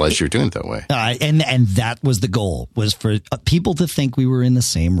didn't realize you were doing it that way. And that was the goal, was for people to think we were in the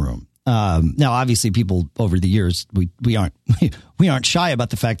same room. Now, obviously, people over the years, we aren't shy about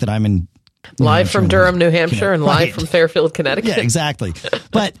the fact that I'm in live from Durham, New Hampshire, and live from Fairfield, Connecticut. Yeah, exactly.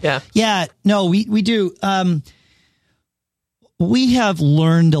 But we do. We have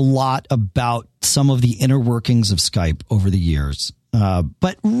learned a lot about some of the inner workings of Skype over the years,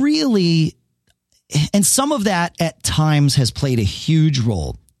 but really, and some of that at times has played a huge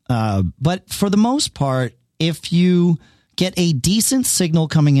role. But for the most part, if you get a decent signal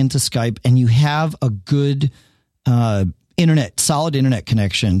coming into Skype and you have a good solid internet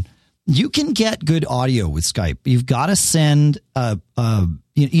connection, you can get good audio with Skype. You've got to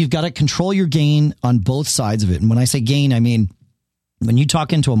you've got to control your gain on both sides of it. And when I say gain, I mean when you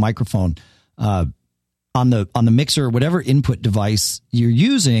talk into a microphone on the mixer or whatever input device you're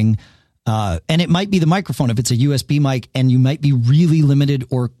using, and it might be the microphone if it's a USB mic, and you might be really limited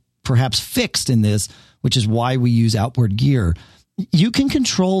or perhaps fixed in this, which is why we use outboard gear. You can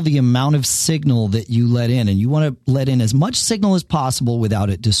control the amount of signal that you let in, and you want to let in as much signal as possible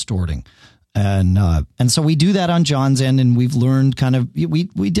without it distorting. And so we do that on John's end, and we've learned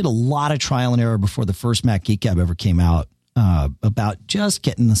we did a lot of trial and error before the first Mac Geek Gab ever came out, about just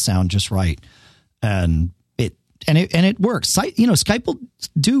getting the sound just right. And it works. Skype will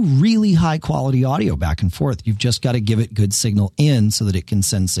do really high quality audio back and forth. You've just got to give it good signal in so that it can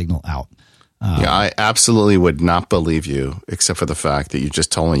send signal out. Yeah, I absolutely would not believe you, except for the fact that you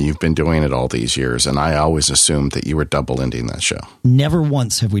just told me you've been doing it all these years, and I always assumed that you were double-ending that show. Never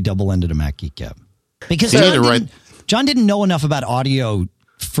once have we double-ended a Mac Geek Gab. Because John didn't know enough about audio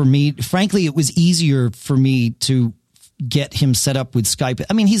for me. Frankly, it was easier for me to get him set up with Skype.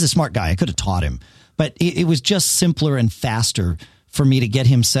 I mean, he's a smart guy. I could have taught him. But it was just simpler and faster for me to get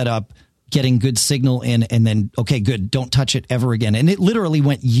him set up, getting good signal in, and then, okay, good, don't touch it ever again. And it literally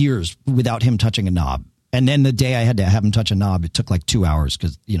went years without him touching a knob. And then the day I had to have him touch a knob, it took like 2 hours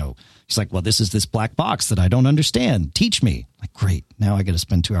because, he's like, well, this is this black box that I don't understand. Teach me. Like, great. Now I got to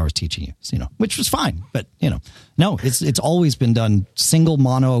spend 2 hours teaching you, which was fine. But, no, it's always been done single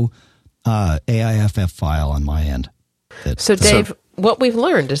mono AIFF file on my end. So, Dave, what we've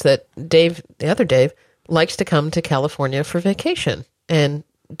learned is that Dave, the other Dave, likes to come to California for vacation. And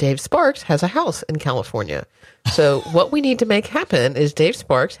Dave Sparks has a house in California. So what we need to make happen is Dave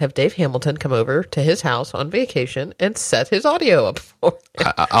Sparks have Dave Hamilton come over to his house on vacation and set his audio up for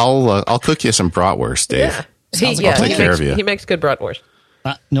him. I'll cook you some bratwurst, Dave. Yeah, I'll take care of you. He makes good bratwurst.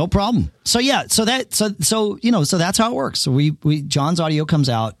 No problem. So that's how it works. So we John's audio comes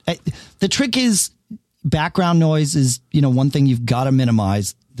out. The trick is background noise is one thing you've got to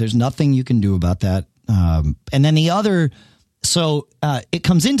minimize. There's nothing you can do about that. And then the other. So it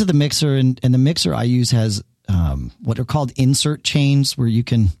comes into the mixer, and the mixer I use has what are called insert chains, where you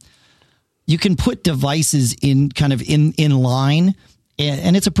can put devices in kind of in line,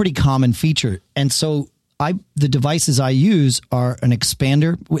 and it's a pretty common feature. And so the devices I use are an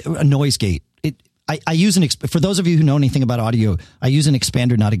expander, a noise gate. I use for those of you who know anything about audio, I use an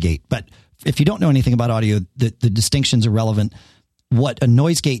expander, not a gate. But if you don't know anything about audio, the distinctions are relevant. What a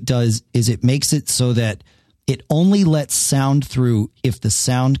noise gate does is it makes it so that it only lets sound through if the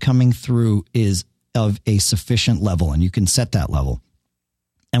sound coming through is of a sufficient level, and you can set that level.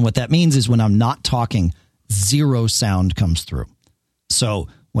 And what that means is when I'm not talking, zero sound comes through. So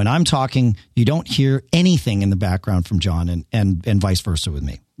when I'm talking, you don't hear anything in the background from John, and vice versa with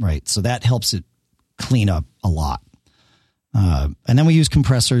me, right? So that helps it clean up a lot. And then we use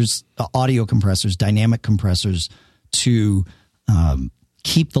compressors, audio compressors, dynamic compressors to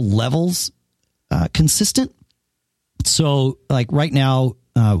keep the levels consistent. So like right now,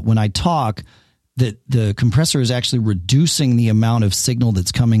 when I talk, the compressor is actually reducing the amount of signal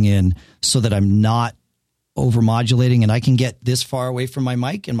that's coming in so that I'm not overmodulating, and I can get this far away from my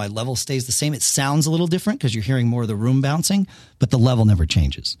mic and my level stays the same. It sounds a little different because you're hearing more of the room bouncing, but the level never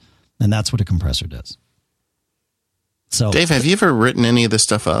changes. And that's what a compressor does. So, Dave, have you ever written any of this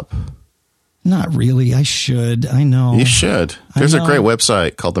stuff up? Not really. I should. I know. You should. There's a great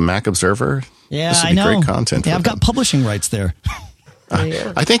website called the Mac Observer. Yeah, this would I be know. Great content. Yeah, I've got publishing rights there.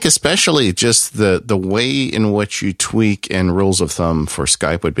 I think especially just the way in which you tweak and rules of thumb for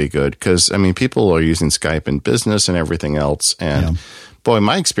Skype would be good. Because, I mean, people are using Skype in business and everything else. And boy,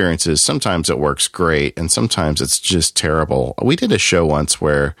 my experience is sometimes it works great and sometimes it's just terrible. We did a show once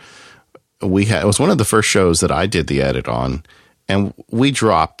where it was one of the first shows that I did the edit on. And we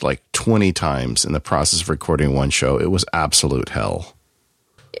dropped like 20 times in the process of recording one show. It was absolute hell.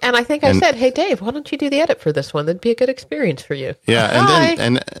 And I think I said, hey, Dave, why don't you do the edit for this one? That'd be a good experience for you. Yeah.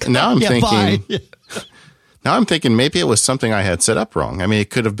 And now I'm now I'm thinking maybe it was something I had set up wrong. I mean, it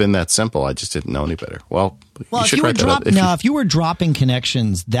could have been that simple. I just didn't know any better. Well, you should write that up. If you were dropping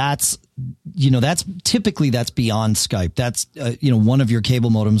connections, that's typically beyond Skype. That's, one of your cable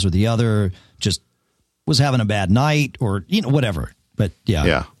modems or the other just was having a bad night or, whatever. But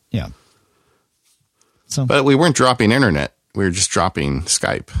yeah. So, but we weren't dropping internet. We were just dropping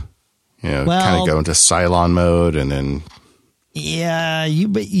Skype, kind of go into Cylon mode and then. Yeah, you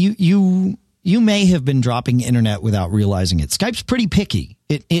may have been dropping internet without realizing it. Skype's pretty picky.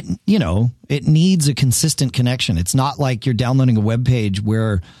 It needs a consistent connection. It's not like you're downloading a web page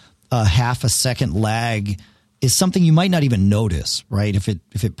where a half a second lag is something you might not even notice, right? If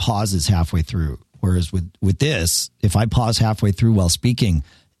it pauses halfway through. Whereas with this, if I pause halfway through while speaking,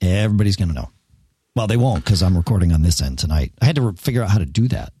 everybody's going to know. Well, they won't because I'm recording on this end tonight. I had to figure out how to do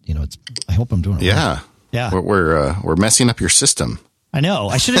that. I hope I'm doing it right. Yeah. We're messing up your system. I know.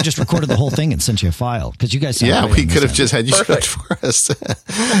 I should have just recorded the whole thing and sent you a file because you guys sound great. We could have just had you do it for us.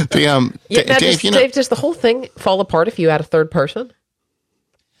 Dave, does the whole thing fall apart if you add a third person?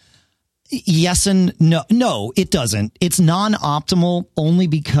 Yes and no. No, it doesn't. It's non-optimal only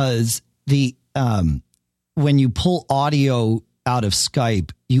because when you pull audio out of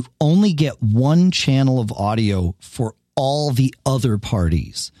Skype, you only get one channel of audio for all the other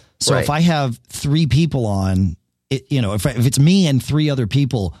parties. So if I have 3 people on, if it's me and 3 other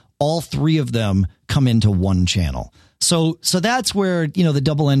people, all 3 of them come into one channel. So that's where, the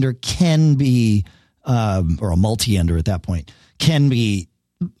double ender can be, or a multi-ender at that point can be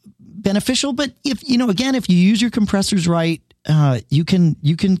beneficial. But if you use your compressors right, you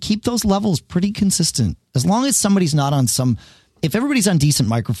can keep those levels pretty consistent as long as somebody's not on if everybody's on decent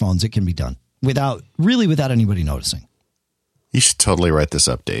microphones, it can be done without anybody noticing. You should totally write this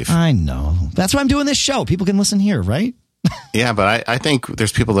up, Dave. I know. That's why I'm doing this show. People can listen here, right? Yeah, but I think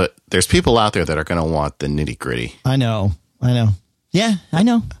there's people out there that are going to want the nitty gritty. I know. Yeah, I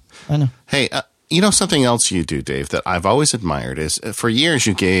know. Hey, something else you do, Dave, that I've always admired is for years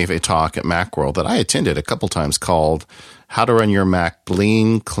you gave a talk at Macworld that I attended a couple times called "How to Run Your Mac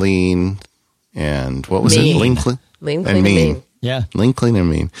Lean, Clean, and what was mean. it? Lean, clean, and mean. Yeah, lean, clean, and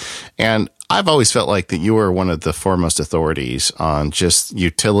mean." And I've always felt like that you were one of the foremost authorities on just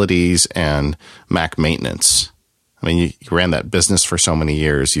utilities and Mac maintenance. I mean, you ran that business for so many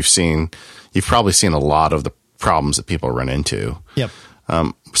years. You've probably seen a lot of the problems that people run into. Yep.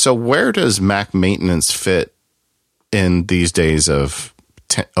 So where does Mac maintenance fit in these days of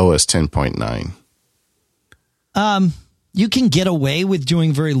OS 10.9? You can get away with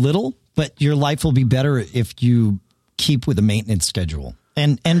doing very little, but your life will be better if you keep with a maintenance schedule.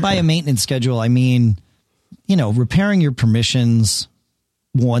 And by a maintenance schedule, I mean, repairing your permissions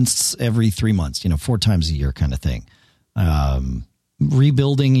once every 3 months, 4 times a year kind of thing.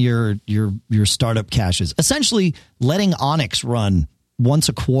 Rebuilding your startup caches, essentially letting Onyx run once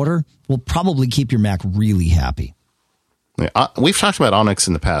a quarter will probably keep your Mac really happy. Yeah, we've talked about Onyx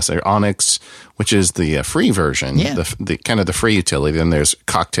in the past. Onyx, which is the free version, the kind of the free utility. Then there's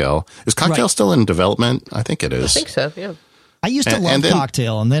Cocktail. Is Cocktail still in development? I think it is. I think so. Yeah. I used to love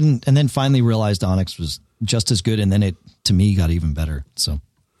Cocktail, and then finally realized Onyx was just as good, and then it to me got even better. So.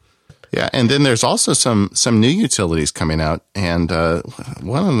 Yeah, and then there's also some new utilities coming out, and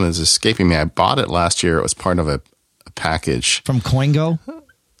one of them is escaping me. I bought it last year. It was part of a package from Coingo.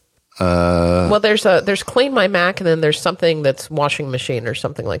 Well, there's Clean My Mac, and then there's something that's washing machine or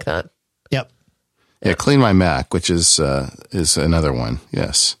something like that. Yep. Yeah, Clean My Mac, which is another one.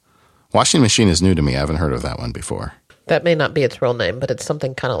 Yes, washing machine is new to me. I haven't heard of that one before. That may not be its real name, but it's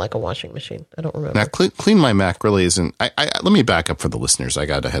something kind of like a washing machine. I don't remember. Now, Clean My Mac really isn't. Let me back up for the listeners. I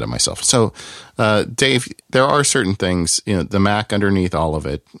got ahead of myself. So, Dave, there are certain things. The Mac underneath all of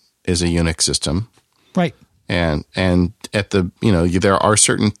it is a Unix system, right? And at the there are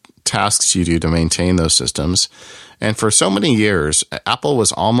certain tasks you do to maintain those systems. And for so many years, Apple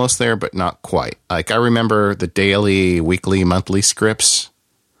was almost there, but not quite. Like I remember the daily, weekly, monthly scripts.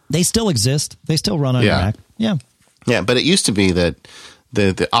 They still exist. They still run on your Mac. Yeah. Yeah, but it used to be that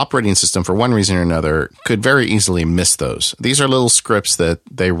the operating system, for one reason or another, could very easily miss those. These are little scripts that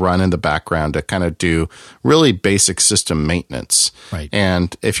they run in the background to kind of do really basic system maintenance. Right.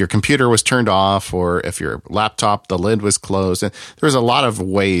 And if your computer was turned off or if your laptop, the lid was closed, and there was a lot of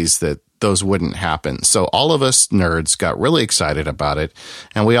ways that those wouldn't happen. So all of us nerds got really excited about it.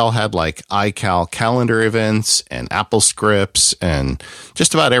 And we all had like iCal calendar events and Apple scripts and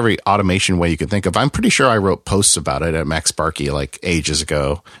just about every automation way you could think of. I'm pretty sure I wrote posts about it at MacSparky like ages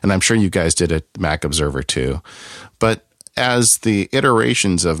ago. And I'm sure you guys did at Mac Observer too. But as the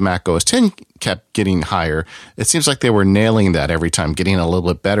iterations of Mac OS X kept getting higher, it seems like they were nailing that every time, getting a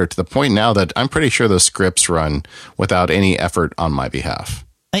little bit better to the point now that I'm pretty sure those scripts run without any effort on my behalf.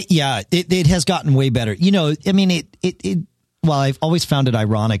 Yeah, it has gotten way better. I mean, well, I've always found it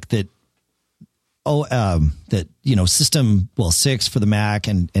ironic that, System 6 for the Mac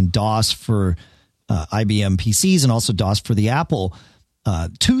and DOS for IBM PCs and also DOS for the Apple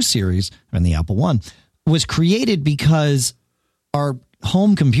II series and the Apple I was created because our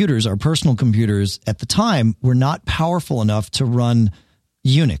home computers, our personal computers at the time were not powerful enough to run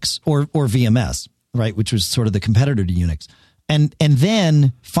Unix or VMS, right, which was sort of the competitor to Unix. And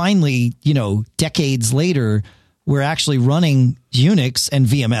then finally, decades later, we're actually running Unix and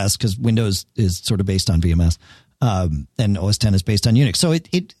VMS because Windows is sort of based on VMS, and OS X is based on Unix. So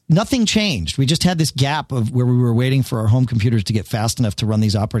nothing changed. We just had this gap of where we were waiting for our home computers to get fast enough to run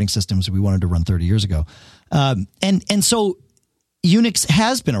these operating systems we wanted to run 30 years ago. And so Unix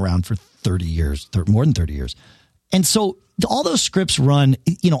has been around for 30 years, more than 30 years. And so all those scripts run,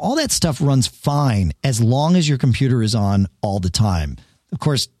 all that stuff runs fine as long as your computer is on all the time. Of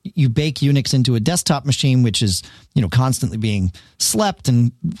course, you bake Unix into a desktop machine, which is, constantly being slept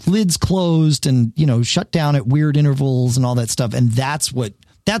and lids closed and, shut down at weird intervals and all that stuff. And that's what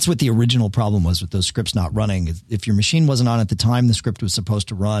the original problem was with those scripts not running. If your machine wasn't on at the time the script was supposed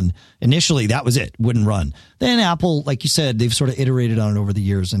to run, initially that was it, wouldn't run. Then Apple, like you said, they've sort of iterated on it over the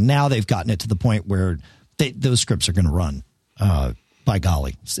years. And now they've gotten it to the point where those scripts are going to run. By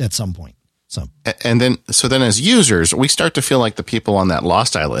golly, at some point. So, and then as users, we start to feel like the people on that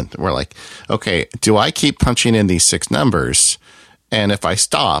Lost Island. We're like, okay, do I keep punching in these 6 numbers? And if I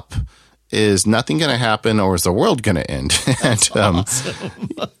stop, is nothing going to happen, or is the world going to end? And,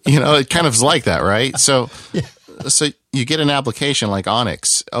 it kind of is like that, right? So, so you get an application like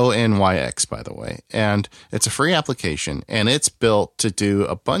Onyx, ONYX, by the way, and it's a free application, and it's built to do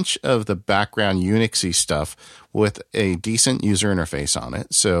a bunch of the background Unixy stuff with a decent user interface on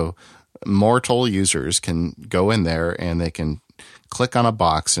it. So mortal users can go in there and they can click on a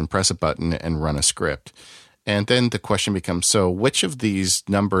box and press a button and run a script. And then the question becomes, so which of these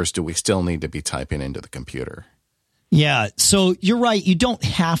numbers do we still need to be typing into the computer? Yeah, so you're right. You don't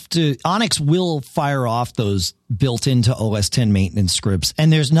have to. Onyx will fire off those built into OS X maintenance scripts,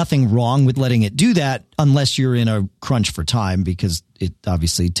 and there's nothing wrong with letting it do that unless you're in a crunch for time, because it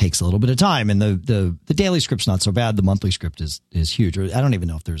obviously takes a little bit of time. And the daily script's not so bad. The monthly script is huge. I don't even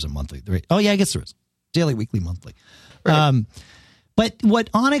know if there's a monthly. Oh yeah, I guess there is. Daily, weekly, monthly. Right. But what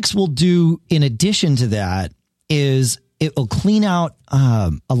Onyx will do in addition to that is it will clean out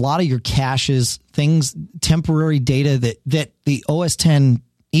a lot of your caches, things, temporary data that the OS X,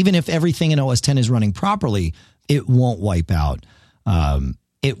 even if everything in OS X is running properly, it won't wipe out.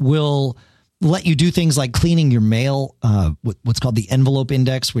 It will let you do things like cleaning your mail, what's called the envelope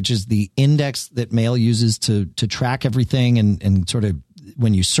index, which is the index that mail uses to track everything. And sort of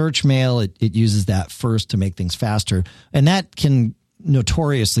when you search mail, it uses that first to make things faster. And that can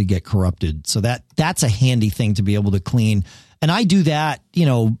notoriously get corrupted. So that's a handy thing to be able to clean. And I do that,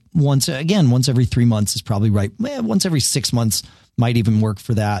 once every 3 months is probably right. Once every 6 months might even work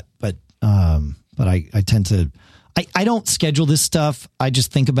for that. But I tend to, I don't schedule this stuff. I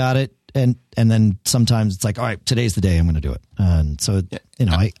just think about it. And then sometimes it's like, all right, today's the day I'm going to do it. And so,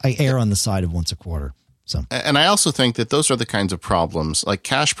 I err on the side of once a quarter. So. And I also think that those are the kinds of problems, like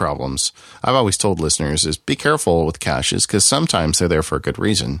cache problems. I've always told listeners is be careful with caches, because sometimes they're there for a good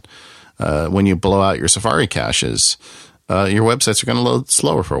reason. When you blow out your Safari caches, your websites are going to load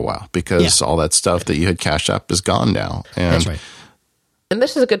slower for a while because all that stuff that you had cached up is gone now. And that's right. And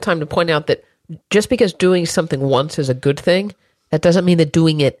this is a good time to point out that just because doing something once is a good thing, that doesn't mean that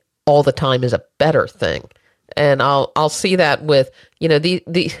doing it all the time is a better thing. And I'll see that with,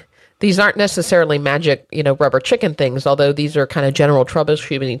 these aren't necessarily magic, rubber chicken things, although these are kind of general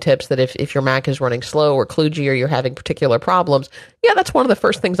troubleshooting tips that if your Mac is running slow or kludgy or you're having particular problems, that's one of the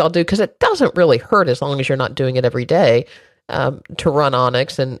first things I'll do, because it doesn't really hurt as long as you're not doing it every day to run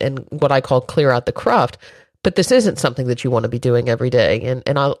Onyx and what I call clear out the cruft. But this isn't something that you want to be doing every day.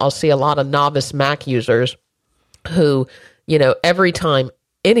 And I'll see a lot of novice Mac users who, every time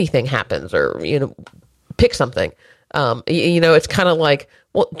anything happens or, pick something, it's kind of like,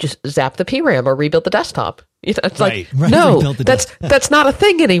 well, just zap the PRAM or rebuild the desktop. It's like, no, that's not a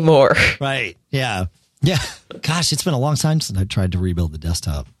thing anymore. Right. Yeah. Yeah. Gosh, it's been a long time since I tried to rebuild the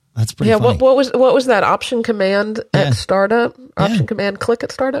desktop. That's pretty funny. What was that option command at startup? Option command click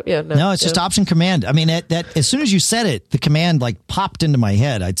at startup? Yeah. No, it's just option command. I mean, that as soon as you said it, the command popped into my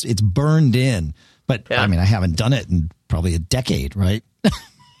head. It's burned in. But I mean, I haven't done it in probably a decade, right?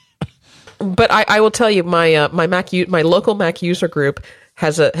 But I will tell you, my local Mac user group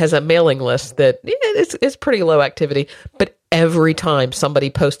has a mailing list that it's pretty low activity. But every time somebody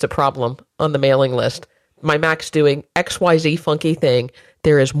posts a problem on the mailing list, my Mac's doing XYZ funky thing,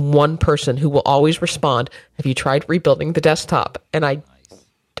 there is one person who will always respond, "Have you tried rebuilding the desktop?" And I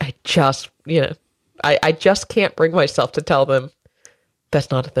just I just can't bring myself to tell them that's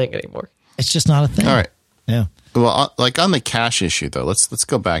not a thing anymore. It's just not a thing. All right. Yeah. Well, like on the cache issue, though, let's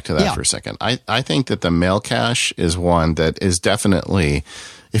go back to that for a second. I think that the mail cache is one that is definitely,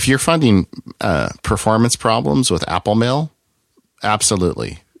 if you're finding performance problems with Apple Mail,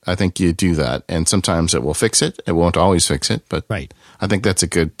 absolutely. I think you do that, and sometimes it will fix it. It won't always fix it, but right. I think that's a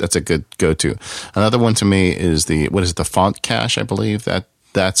good go-to. Another one to me is the font cache. I believe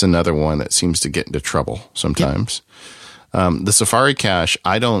that's another one that seems to get into trouble sometimes. Yep. The Safari cache,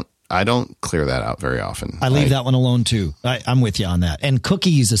 I don't clear that out very often. I leave that one alone too. I'm with you on that. And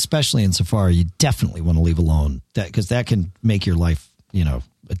cookies, especially in Safari, you definitely want to leave alone, because that can make your life,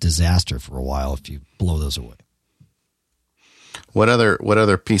 a disaster for a while if you blow those away. What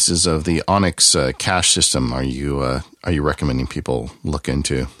other pieces of the Onyx cache system are you recommending people look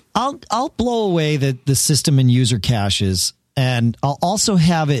into? I'll blow away the system and user caches, and I'll also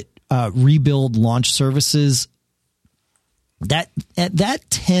have it rebuild launch services. That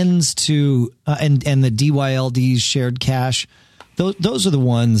tends to and the DYLD's shared cache, those are the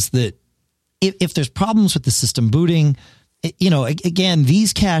ones that if there's problems with the system booting, again,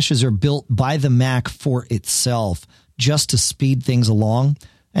 these caches are built by the Mac for itself just to speed things along.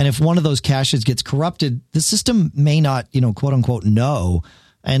 And if one of those caches gets corrupted, the system may not, quote unquote, know.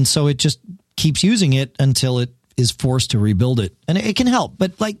 And so it just keeps using it until it is forced to rebuild it. And it can help.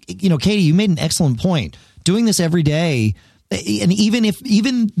 But Katie, you made an excellent point. Doing this every day, and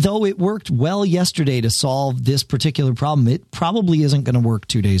even though it worked well yesterday to solve this particular problem, it probably isn't going to work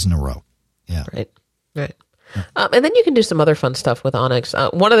 2 days in a row. Yeah. Right. And then you can do some other fun stuff with Onyx.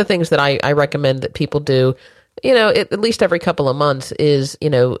 One of the things that I recommend that people do, at least every couple of months is,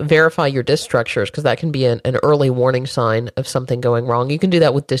 verify your disk structures, because that can be an early warning sign of something going wrong. You can do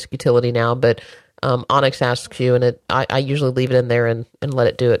that with Disk Utility now, but Onyx asks you, and I usually leave it in there and let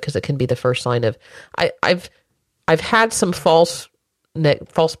it do it, because it can be the first sign of. I've had some false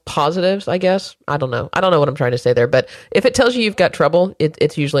positives, I guess. I don't know what I'm trying to say there, but if it tells you you've got trouble,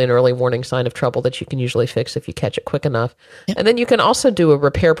 it's usually an early warning sign of trouble that you can usually fix if you catch it quick enough. Yep. And then you can also do a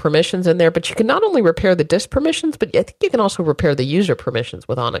repair permissions in there, but you can not only repair the disk permissions, but I think you can also repair the user permissions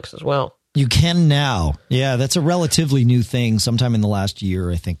with Onyx as well. You can now. Yeah, that's a relatively new thing. Sometime in the last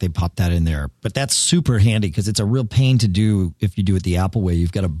year, I think they popped that in there. But that's super handy, because it's a real pain to do if you do it the Apple way.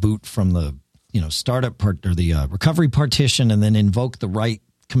 You've got to boot from the startup part or the recovery partition and then invoke the right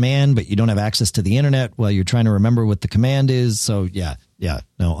command, but you don't have access to the internet while you're trying to remember what the command is. So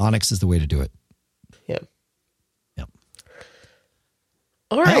no, Onyx is the way to do it. Yeah.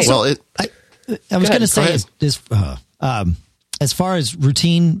 All right. I was going to say this, as far as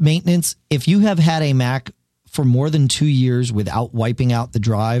routine maintenance, if you have had a Mac for more than 2 years without wiping out the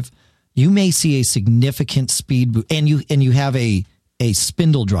drive, you may see a significant speed boost, and you have a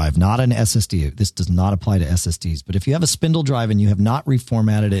spindle drive, not an SSD. This does not apply to SSDs. But if you have a spindle drive and you have not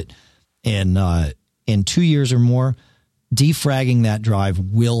reformatted it in 2 years or more, defragging that drive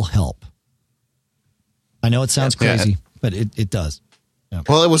will help. I know it sounds crazy, but it does. Yeah.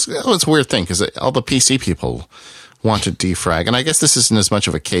 Well, it was a weird thing, because all the PC people want to defrag. And I guess this isn't as much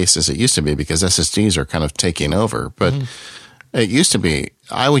of a case as it used to be, because SSDs are kind of taking over. But it used to be,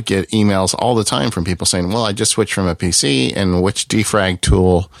 I would get emails all the time from people saying, well, I just switched from a PC, and which defrag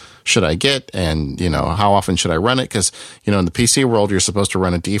tool should I get? And, how often should I run it? Because, in the PC world, you're supposed to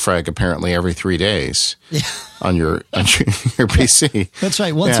run a defrag apparently every 3 days on your PC. That's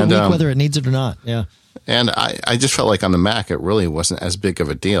right. Once a week, whether it needs it or not. Yeah. And I just felt like on the Mac, it really wasn't as big of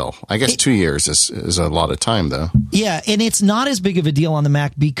a deal. I guess 2 years is a lot of time, though. Yeah, and it's not as big of a deal on the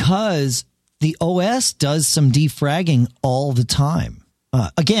Mac because the OS does some defragging all the time.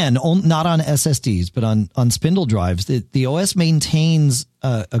 Again, not on SSDs, but on spindle drives. The OS maintains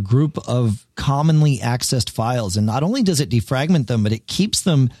a group of commonly accessed files, and not only does it defragment them, but it keeps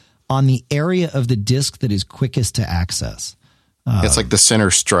them on the area of the disk that is quickest to access. It's like the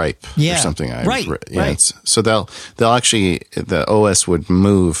center stripe or something. Right. So they'll actually, the OS would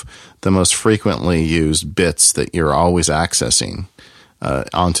move the most frequently used bits that you're always accessing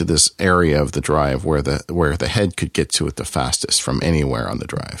onto this area of the drive where the head could get to it the fastest from anywhere on the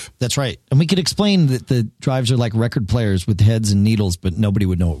drive. That's right. And we could explain that the drives are like record players with heads and needles, but nobody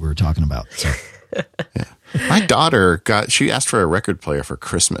would know what we were talking about. So. Yeah. My daughter she asked for a record player for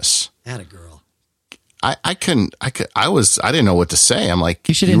Christmas. Atta girl. I didn't know what to say. I'm like,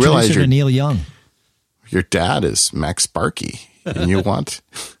 you should introduce her to Neil Young. Your dad is Max Sparky, and you want,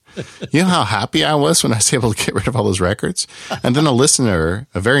 you know how happy I was when I was able to get rid of all those records? And then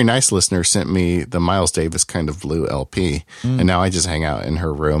a very nice listener, sent me the Miles Davis Kind of Blue LP. And now I just hang out in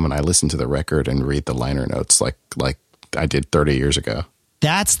her room and I listen to the record and read the liner notes like I did 30 years ago.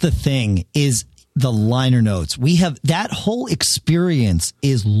 That's the thing, is the liner notes. We have that whole experience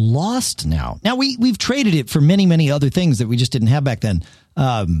is lost now. Now we've traded it for many, many other things that we just didn't have back then.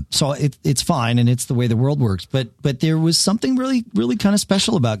 So it's fine, and it's the way the world works. But there was something really, really kind of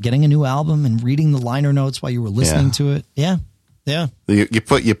special about getting a new album and reading the liner notes while you were listening to it. Yeah. Yeah. You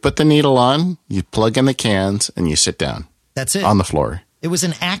put the needle on, you plug in the cans, and you sit down. That's it. On the floor. It was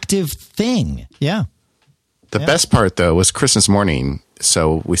an active thing. Yeah. The best part, though, was Christmas morning.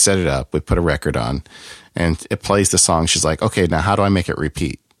 So we set it up. We put a record on, and it plays the song. She's like, okay, now how do I make it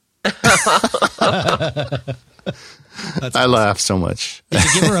repeat? I laugh so much. Did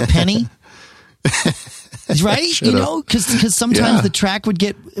you give her a penny? Right? Because sometimes the track would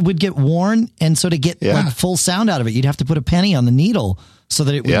get worn, and so to get like full sound out of it, you'd have to put a penny on the needle so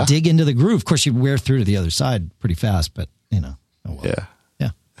that it would dig into the groove. Of course, you'd wear through to the other side pretty fast, but oh well. Yeah.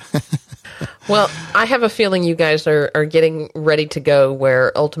 Well, I have a feeling you guys are getting ready to go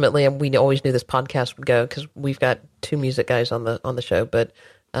where ultimately, and we always knew this podcast would go because we've got two music guys on the show. But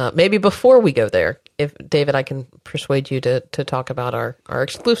maybe before we go there, if David, I can persuade you to talk about our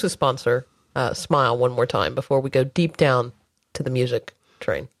exclusive sponsor, Smile, one more time before we go deep down to the music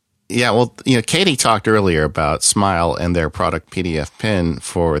train. Yeah, well, Katie talked earlier about Smile and their product PDF Pen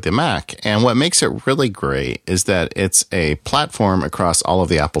for the Mac. And what makes it really great is that it's a platform across all of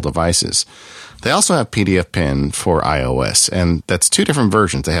the Apple devices. They also have PDF Pen for iOS, and that's two different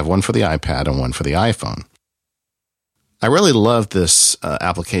versions. They have one for the iPad and one for the iPhone. I really love this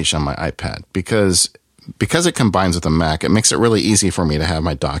application on my iPad because it combines with the Mac. It makes it really easy for me to have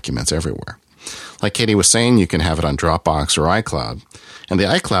my documents everywhere. Like Katie was saying, you can have it on Dropbox or iCloud. And the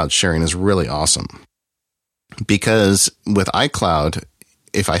iCloud sharing is really awesome because with iCloud,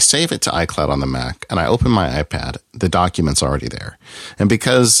 if I save it to iCloud on the Mac and I open my iPad, the document's already there. And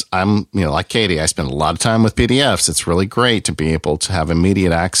because I'm, like Katie, I spend a lot of time with PDFs, it's really great to be able to have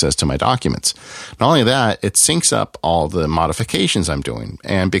immediate access to my documents. Not only that, it syncs up all the modifications I'm doing.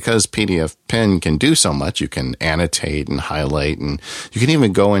 And because PDF Pen can do so much, you can annotate and highlight, and you can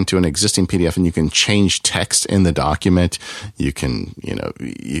even go into an existing PDF and you can change text in the document. You can,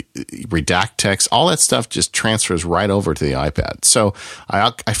 redact text. All that stuff just transfers right over to the iPad. So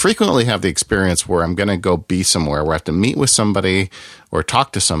I frequently have the experience where I'm going to go be somewhere where I have to meet with somebody or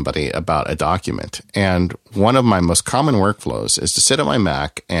talk to somebody about a document. And one of my most common workflows is to sit at my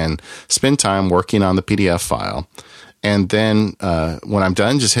Mac and spend time working on the PDF file. And then when I'm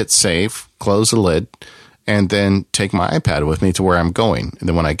done, just hit save, close the lid, and then take my iPad with me to where I'm going. And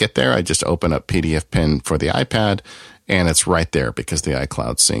then when I get there, I just open up PDF Pen for the iPad, and it's right there because the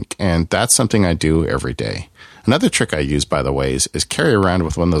iCloud sync. And that's something I do every day. Another trick I use, by the way, is carry around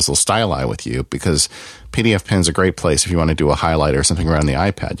with one of those little styli with you, because PDF Pen's a great place if you want to do a highlight or something around the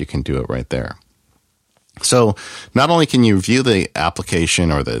iPad. You can do it right there. So not only can you view the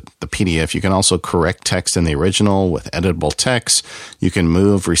application or the PDF, you can also correct text in the original with editable text. You can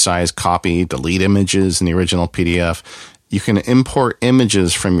move, resize, copy, delete images in the original PDF. You can import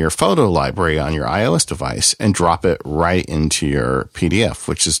images from your photo library on your iOS device and drop it right into your PDF,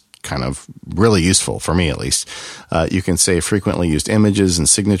 which is kind of really useful for me, at least. You can save frequently used images and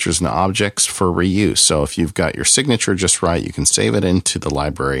signatures and objects for reuse. So if you've got your signature just right, you can save it into the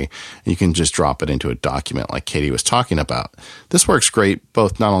library. And you can just drop it into a document like Katie was talking about. This works great,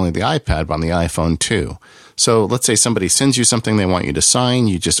 both not only the iPad, but on the iPhone too. So let's say somebody sends you something they want you to sign.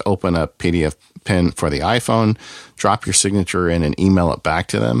 You just open up PDF Pen for the iPhone, drop your signature in and email it back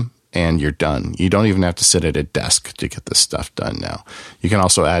to them, and you're done. You don't even have to sit at a desk to get this stuff done now. You can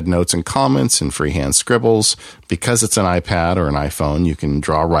also add notes and comments and freehand scribbles. Because it's an iPad or an iPhone, you can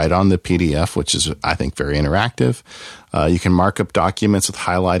draw right on the PDF, which is, I think, very interactive. You can mark up documents with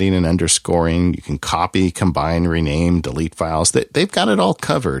highlighting and underscoring. You can copy, combine, rename, delete files. They've got it all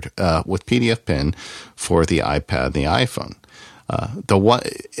covered with PDF Pen for the iPad and the iPhone.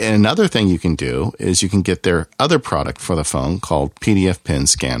 Another thing you can do is you can get their other product for the phone called PDF Pen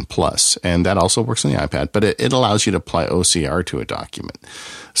Scan Plus, and that also works on the iPad, but it allows you to apply OCR to a document.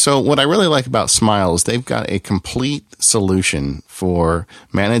 So what I really like about Smile is they've got a complete solution for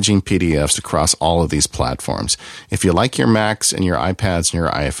managing PDFs across all of these platforms. If you like your Macs and your iPads and your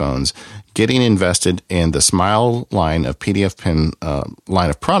iPhones, getting invested in the Smile line of PDF Pen line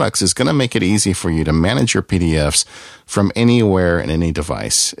of products is going to make it easy for you to manage your PDFs from anywhere and any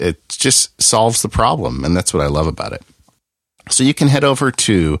device. It just solves the problem, and that's what I love about it. So you can head over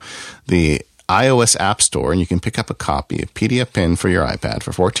to the iOS App Store and you can pick up a copy of PDF Pen for your iPad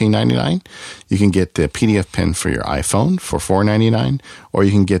for $14.99. You can get the PDF Pen for your iPhone for $4.99, or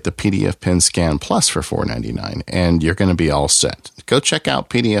you can get the PDF Pen Scan Plus for $4.99, and you're going to be all set. Go check out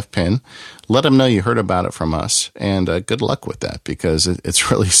PDF Pen. Let them know you heard about it from us, and good luck with that, because it's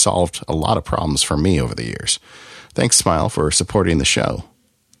really solved a lot of problems for me over the years. Thanks, Smile, for supporting the show.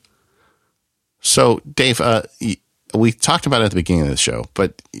 So, Dave, we talked about it at the beginning of the show,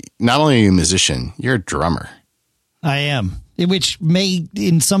 but not only are you a musician, you're a drummer. I am, which may,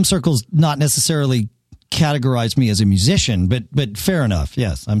 in some circles, not necessarily categorize me as a musician, but fair enough.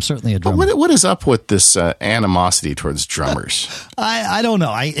 Yes, I'm certainly a drummer. What is up with this animosity towards drummers? I don't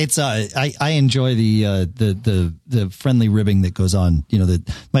know. I enjoy the friendly ribbing that goes on.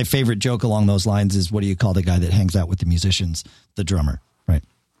 My favorite joke along those lines is, what do you call the guy that hangs out with the musicians? The drummer, right?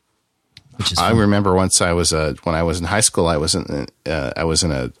 I remember once when I was in high school, I was in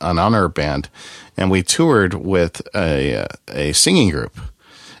an honor band, and we toured with a singing group.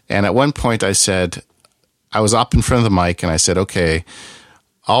 And at one point, I was up in front of the mic, and I said, "Okay,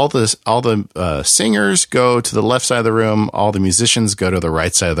 all the singers go to the left side of the room, all the musicians go to the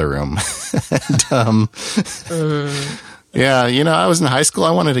right side of the room." And, yeah, I was in high school.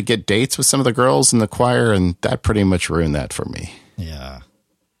 I wanted to get dates with some of the girls in the choir, and that pretty much ruined that for me. Yeah.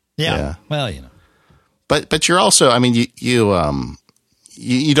 Well, But you're also, I mean,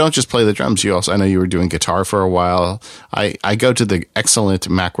 you don't just play the drums. You also, I know you were doing guitar for a while. I go to the excellent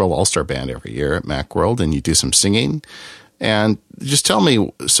Macworld All-Star Band every year at Macworld, and you do some singing. And just tell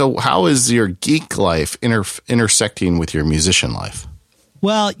me, so how is your geek life intersecting with your musician life?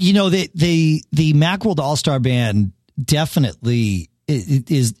 Well, you know, the Macworld All-Star Band definitely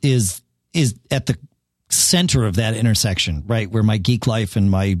is at the center of that intersection, right? Where my geek life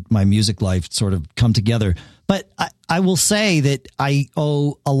and my music life sort of come together. But I will say that I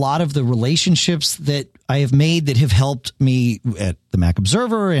owe a lot of the relationships that I have made that have helped me at the Mac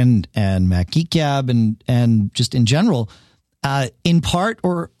Observer and Mac Geek Gab and just in general, in part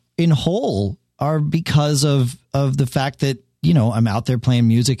or in whole, are because of the fact that, you know, I'm out there playing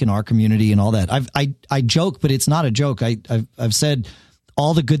music in our community and all that. I joke, but it's not a joke. I've said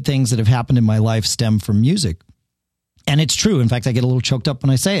all the good things that have happened in my life stem from music. And it's true. In fact, I get a little choked up when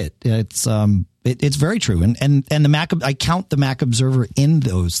I say it. It's very true. And the Mac, I count the Mac Observer in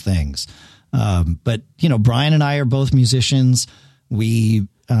those things. But you know, Brian and I are both musicians. We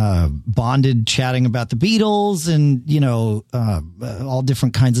bonded chatting about the Beatles and, you know, all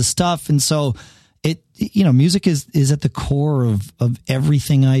different kinds of stuff. And so music is at the core of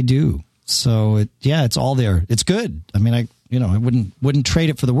everything I do. So it's all there. It's good. I mean, I wouldn't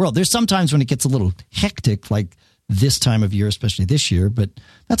trade it for the world. There's sometimes when it gets a little hectic, like this time of year, especially this year, but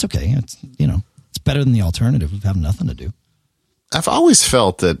that's okay. It's better than the alternative of having nothing to do. I've always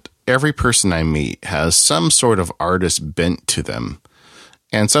felt that every person I meet has some sort of artist bent to them.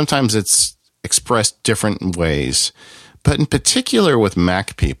 And sometimes it's expressed different ways. But in particular with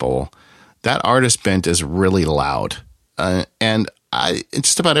Mac people, that artist bent is really loud. And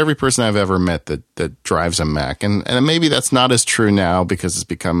just about every person I've ever met that drives a Mac, and maybe that's not as true now because it's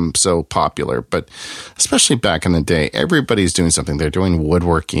become so popular, but especially back in the day, everybody's doing something. They're doing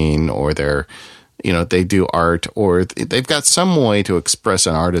woodworking, or they do art, or they've got some way to express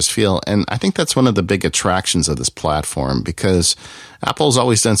an artist feel. And I think that's one of the big attractions of this platform, because Apple's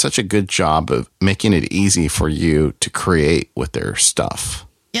always done such a good job of making it easy for you to create with their stuff.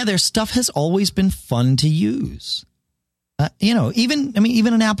 Yeah, their stuff has always been fun to use. Even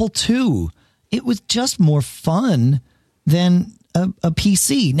an Apple II, it was just more fun than a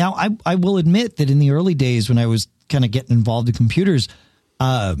PC. Now, I will admit that in the early days when I was kind of getting involved in computers,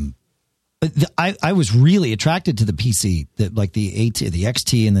 I was really attracted to the PC, like the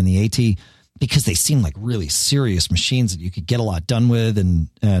XT and then the AT, because they seemed like really serious machines that you could get a lot done with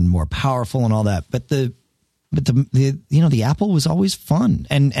and more powerful and all that. But the Apple was always fun,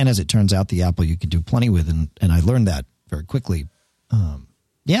 and as it turns out, the Apple you could do plenty with, and I learned that very quickly.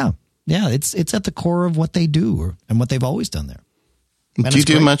 It's at the core of what they do and what they've always done there. And do you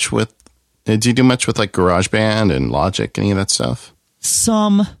do much with like GarageBand and Logic, any of that stuff?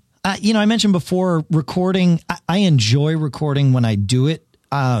 Some, I mentioned before recording. I enjoy recording when I do it.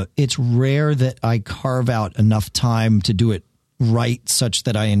 It's rare that I carve out enough time to do it right, such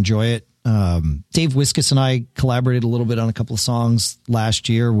that I enjoy it. Dave Wiskus and I collaborated a little bit on a couple of songs last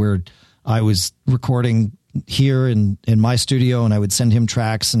year where I was recording here in my studio, and I would send him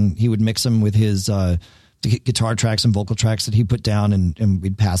tracks and he would mix them with his guitar tracks and vocal tracks that he put down, and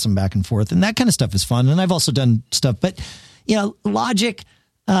we'd pass them back and forth. And that kind of stuff is fun. And I've also done stuff, but Logic,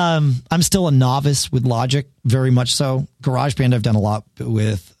 I'm still a novice with Logic, very much so. GarageBand I've done a lot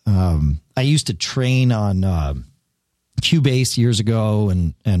with. I used to train on Cubase years ago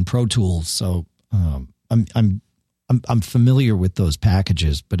and Pro Tools. So I'm familiar with those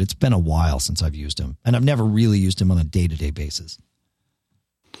packages, but it's been a while since I've used them, and I've never really used them on a day-to-day basis.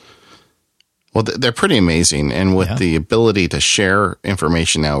 Well, they're pretty amazing. And with the ability to share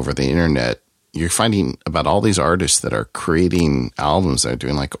information now over the internet, you're finding about all these artists that are creating albums that are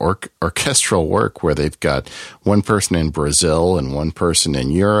doing like orchestral work, where they've got one person in Brazil and one person in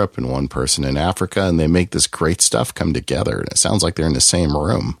Europe and one person in Africa, and they make this great stuff come together. And it sounds like they're in the same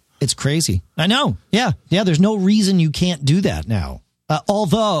room. It's crazy. I know. Yeah. There's no reason you can't do that now.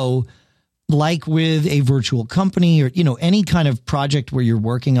 Although, like with a virtual company or, any kind of project where you're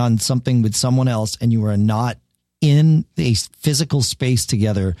working on something with someone else and you are not in a physical space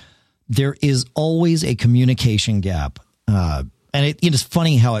together, there is always a communication gap. And it's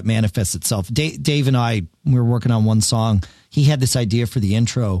funny how it manifests itself. Dave and I, we were working on one song. He had this idea for the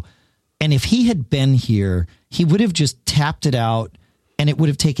intro. And if he had been here, he would have just tapped it out, and it would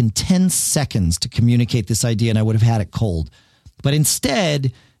have taken 10 seconds to communicate this idea, and I would have had it cold. But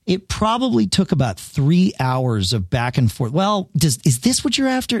instead, it probably took about 3 hours of back and forth. Well, is this what you're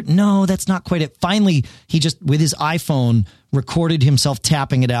after? No, that's not quite it. Finally, he just, with his iPhone, recorded himself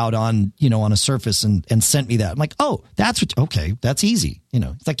tapping it out on a surface and sent me that. I'm like, oh, okay, that's easy.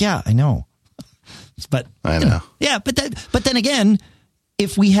 It's like, yeah, I know. But I know. But then again,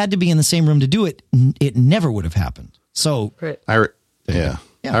 if we had to be in the same room to do it, it never would have happened. So Right. Yeah.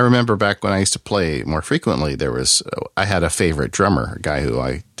 I remember back when I used to play more frequently, I had a favorite drummer, a guy who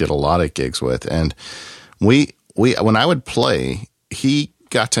I did a lot of gigs with. And when I would play, he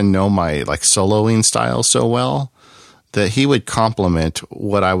got to know my like soloing style so well that he would compliment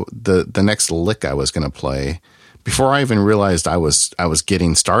the next lick I was going to play before I even realized I was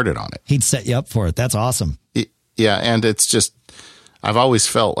getting started on it. He'd set you up for it. That's awesome. Yeah. And it's just, I've always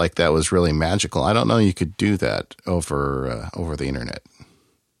felt like that was really magical. I don't know you could do that over the internet.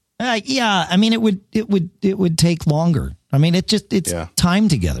 Yeah, I mean, it would take longer. I mean, it's time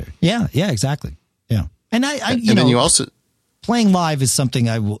together. Yeah, exactly. Yeah, and then you also playing live is something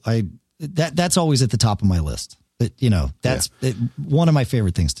that's always at the top of my list. That's one of my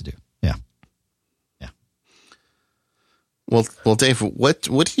favorite things to do. Yeah. Well, Dave, what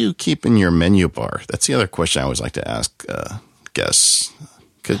do you keep in your menu bar? That's the other question I always like to ask guests.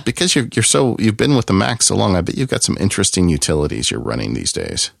 Because you've been with the Mac so long, I bet you've got some interesting utilities you're running these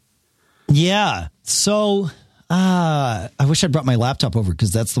days. Yeah. So I wish I'd brought my laptop over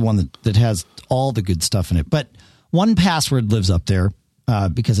because that's the one that has all the good stuff in it. But 1Password lives up there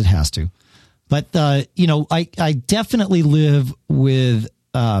because it has to. But, I definitely live with,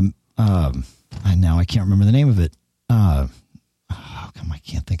 now I can't remember the name of it. I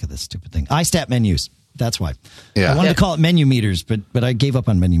can't think of this stupid thing. iStat menus. That's why. Yeah. I wanted to call it menu meters, but I gave up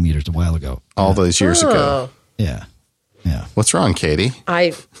on menu meters a while ago. All those years ago. Yeah. What's wrong, Katie?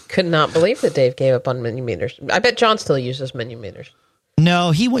 I could not believe that Dave gave up on menu meters. I bet John still uses menu meters.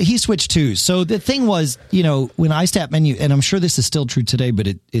 No, he switched too. So the thing was, when iStat menu, and I'm sure this is still true today, but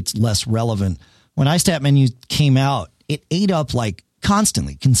it's less relevant. When iStat menu came out, it ate up like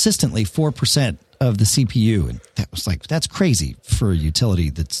consistently 4% of the CPU. And that was like, that's crazy for a utility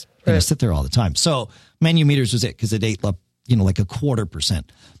that's going to sit there all the time. So menu meters was it because it ate up, like 0.25%.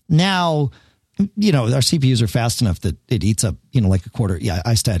 Now, our CPUs are fast enough that it eats up, like 0.25. Yeah,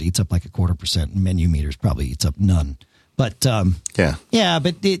 iStat eats up like 0.25%, and menu meters probably eats up none. But but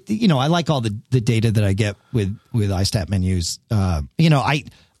I like all the data that I get with iStat menus.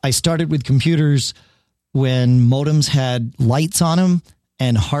 I started with computers when modems had lights on them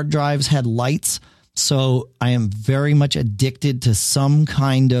and hard drives had lights. So I am very much addicted to some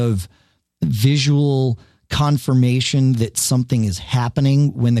kind of visual confirmation that something is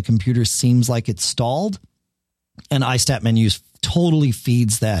happening when the computer seems like it's stalled. And iStat menus totally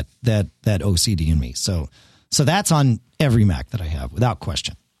feeds that OCD in me. So that's on every Mac that I have without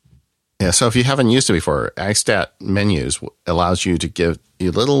question. Yeah, so if you haven't used it before, iStat menus allows you to give you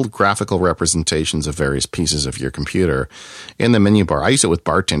little graphical representations of various pieces of your computer in the menu bar. I use it with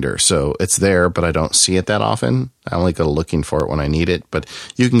Bartender, so it's there, but I don't see it that often. I only go looking for it when I need it. But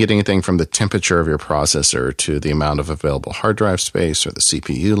you can get anything from the temperature of your processor to the amount of available hard drive space or the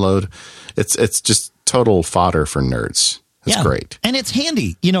CPU load. It's just total fodder for nerds. It's great. And it's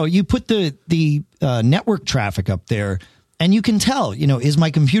handy. You put the network traffic up there, and you can tell, is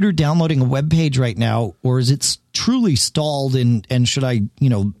my computer downloading a web page right now, or is it truly stalled and should I,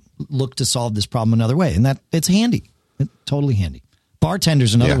 look to solve this problem another way? And that it's handy. It's totally handy.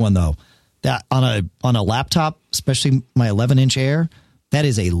 Bartender's another one though. That on a laptop, especially my 11-inch Air, that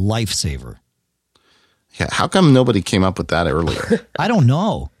is a lifesaver. Yeah, how come nobody came up with that earlier? I don't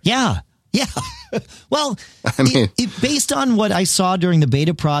know. Yeah. Well, I mean, based on what I saw during the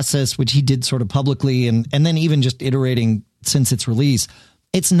beta process, which he did sort of publicly, and then even just iterating since its release,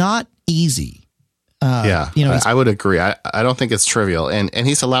 it's not easy. I would agree. I don't think it's trivial. And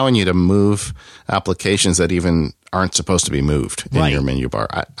he's allowing you to move applications that even aren't supposed to be moved in your menu bar.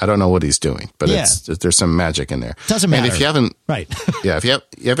 I don't know what he's doing, but there's some magic in there. Doesn't matter. And if you haven't, if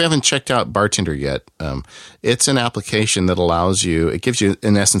you haven't checked out Bartender yet, it's an application that allows you, it gives you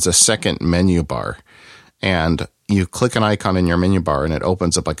in essence a second menu bar, and you click an icon in your menu bar and it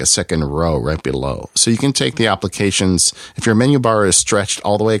opens up like a second row right below. So you can take the applications, if your menu bar is stretched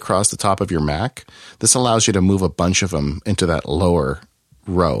all the way across the top of your Mac, this allows you to move a bunch of them into that lower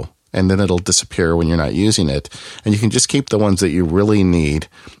row, and then it'll disappear when you're not using it. And you can just keep the ones that you really need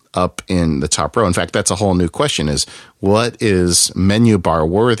up in the top row. In fact, that's a whole new question, is what is menu bar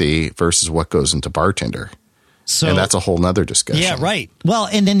worthy versus what goes into Bartender? And that's a whole nother discussion. Yeah, right. Well,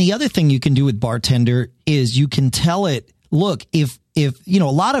 and then the other thing you can do with Bartender is you can tell it, look, if a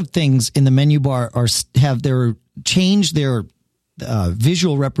lot of things in the menu bar change their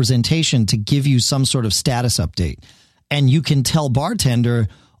visual representation to give you some sort of status update. And you can tell Bartender,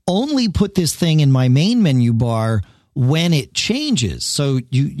 only put this thing in my main menu bar when it changes. So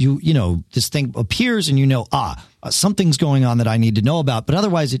this thing appears and something's going on that I need to know about, but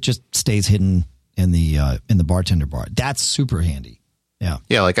otherwise it just stays hidden in the Bartender bar. That's super handy.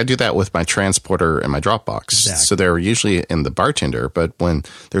 Yeah, like I do that with my transporter and my Dropbox. Exactly. So they're usually in the bartender, but when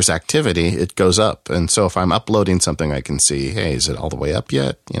there's activity, it goes up. And so if I'm uploading something, I can see, hey, is it all the way up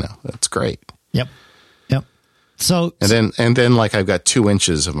yet? That's great. Yep. So and then like I've got 2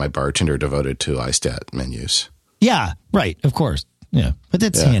 inches of my bartender devoted to iStat menus. Yeah, right. Of course. Yeah, but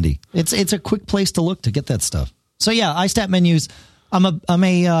that's handy. It's a quick place to look to get that stuff. So yeah, iStat menus. I'm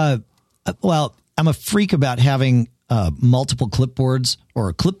a freak about having multiple clipboards, or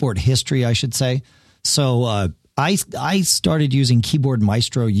a clipboard history, I should say. So I started using Keyboard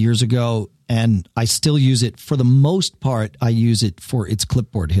Maestro years ago, and I still use it. For the most part, I use it for its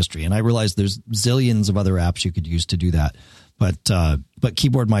clipboard history. And I realize there's zillions of other apps you could use to do that. But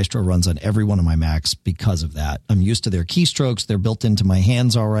Keyboard Maestro runs on every one of my Macs because of that. I'm used to their keystrokes. They're built into my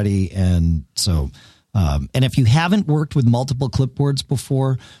hands already. And so, and if you haven't worked with multiple clipboards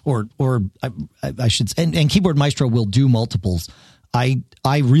before, or I should, and Keyboard Maestro will do multiples. I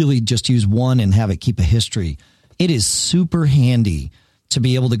really just use one and have it keep a history. It is super handy to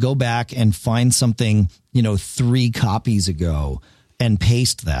be able to go back and find something, 3 copies ago and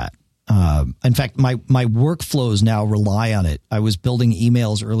paste that. In fact, my workflows now rely on it. I was building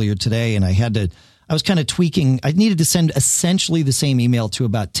emails earlier today, and I was kind of tweaking. I needed to send essentially the same email to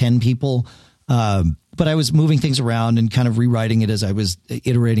about 10 people. But I was moving things around and kind of rewriting it as I was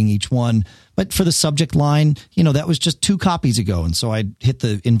iterating each one. But for the subject line, that was just 2 copies ago. And so I'd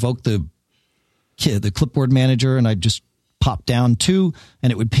invoke the clipboard manager, and I'd just pop down 2,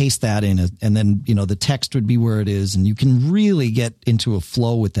 and it would paste that in. And then, the text would be where it is. And you can really get into a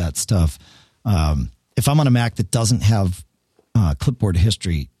flow with that stuff. If I'm on a Mac that doesn't have clipboard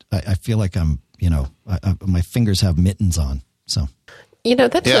history, I feel like my fingers have mittens on. So,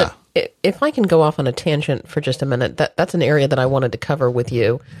 that's if I can go off on a tangent for just a minute, that's an area that I wanted to cover with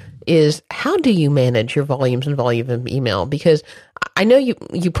you. Is how do you manage your volumes and volume of email? Because I know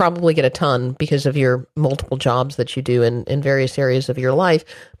you probably get a ton because of your multiple jobs that you do in various areas of your life.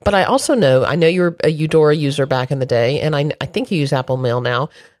 But I also know you're a Eudora user back in the day, and I think you use Apple Mail now.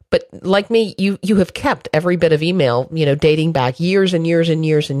 But like me, you have kept every bit of email, dating back years and years and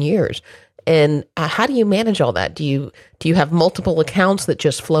years and years. And how do you manage all that? Do you have multiple accounts that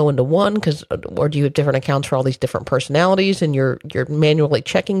just flow into one? Or do you have different accounts for all these different personalities, and you're manually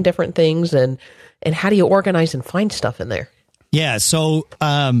checking different things? And how do you organize and find stuff in there? Yeah. So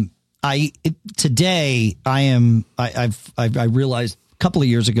today I realized a couple of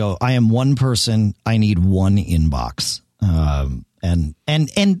years ago, I am one person. I need one inbox.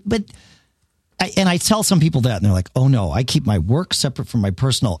 And I tell some people that, and they're like, "Oh no, I keep my work separate from my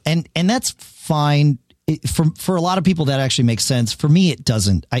personal," and that's fine. For a lot of people, that actually makes sense. For me, it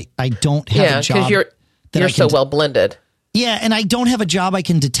doesn't. I don't have a job. Yeah, because you're so well blended. Yeah, and I don't have a job I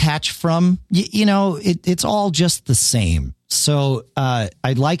can detach from. It's all just the same. So I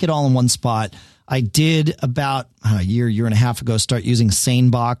like it all in one spot. I did about a year and a half ago start using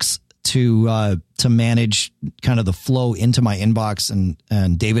SaneBox to manage kind of the flow into my inbox.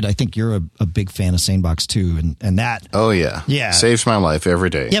 And David, I think you're a big fan of SaneBox too. And that. Oh yeah. Saves my life every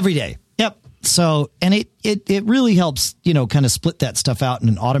day. Every day. Yep. So, and it really helps, kind of split that stuff out in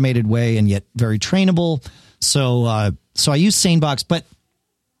an automated way, and yet very trainable. So I use SaneBox, but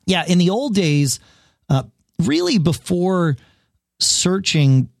yeah, in the old days, really before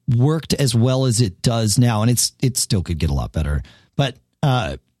searching worked as well as it does now, and it still could get a lot better. But,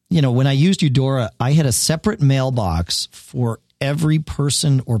 when I used Eudora, I had a separate mailbox for every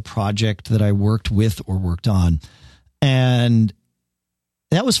person or project that I worked with or worked on. And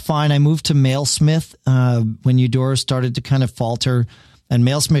that was fine. I moved to Mailsmith when Eudora started to kind of falter, and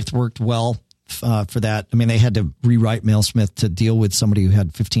Mailsmith worked well for that. I mean, they had to rewrite Mailsmith to deal with somebody who had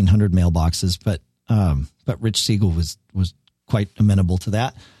 1,500 mailboxes, but Rich Siegel was quite amenable to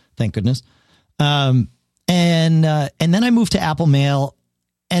that. Thank goodness. And then I moved to Apple Mail,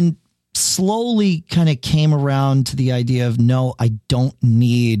 and slowly kind of came around to the idea of, no, I don't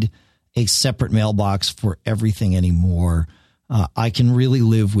need a separate mailbox for everything anymore. I can really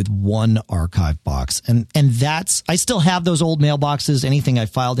live with one archive box. And that's, I still have those old mailboxes. Anything I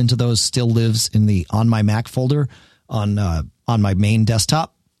filed into those still lives in the On My Mac folder on my main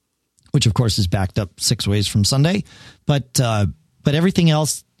desktop, which of course is backed up 6 ways from Sunday. But everything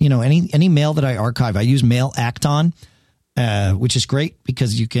else, any mail that I archive, I use Mail Acton, which is great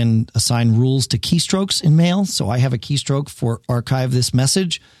because you can assign rules to keystrokes in Mail. So I have a keystroke for archive this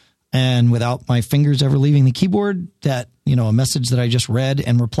message, and without my fingers ever leaving the keyboard, that, a message that I just read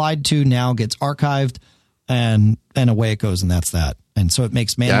and replied to now gets archived, and away it goes. And that's that. And so it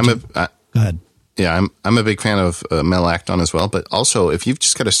makes managing. Go ahead. Yeah, I'm a big fan of Mail Acton as well. But also, if you've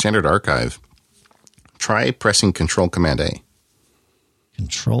just got a standard archive, try pressing Control Command A.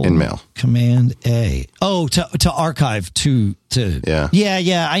 Control in Mail. Command A. Oh, to archive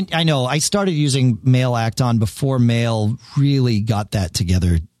yeah. I know. I started using Mail Acton before Mail really got that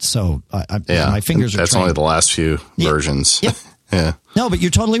together. So my fingers are That's trained. only the last few versions. Yep. Yeah. No, but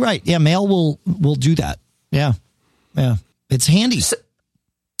you're totally right. Yeah, Mail will do that. Yeah. It's handy.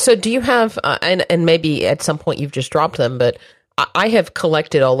 So do you have, and maybe at some point you've just dropped them, but I have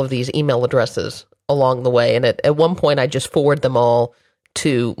collected all of these email addresses along the way. And at one point I just forward them all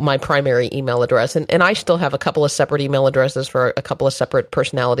to my primary email address. And I still have a couple of separate email addresses for a couple of separate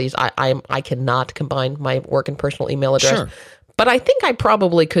personalities. I cannot combine my work and personal email address. Sure. But I think I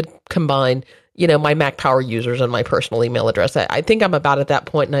probably could combine, my Mac Power users and my personal email address. I think I'm about at that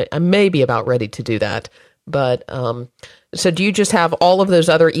point, and I may be about ready to do that. But so do you just have all of those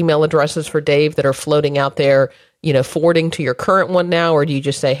other email addresses for Dave that are floating out there, forwarding to your current one now? Or do you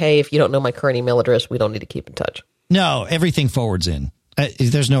just say, hey, if you don't know my current email address, we don't need to keep in touch? No, everything forwards in.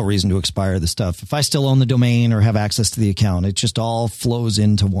 There's no reason to expire the stuff. If I still own the domain or have access to the account, it just all flows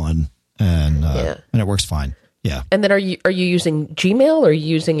into one, and it works fine. Yeah. And then are you using Gmail, or are you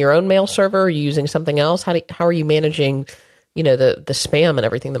using your own mail server? Are you using something else? How are you managing, the spam and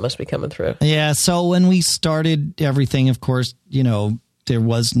everything that must be coming through? Yeah. So when we started everything, of course, there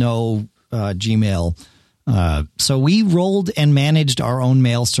was no Gmail. So we rolled and managed our own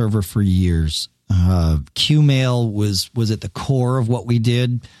mail server for years. Qmail was at the core of what we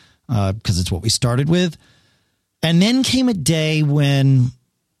did because it's what we started with. And then came a day when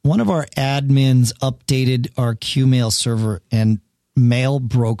one of our admins updated our Qmail server and mail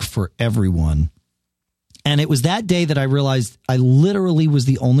broke for everyone. And it was that day that I realized I literally was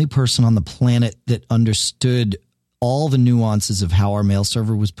the only person on the planet that understood all the nuances of how our mail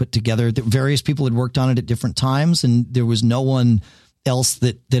server was put together. That various people had worked on it at different times, and there was no one else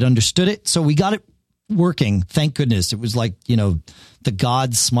that understood it. So we got it working. Thank goodness. It was like, the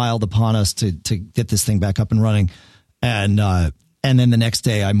gods smiled upon us to get this thing back up and running. And then the next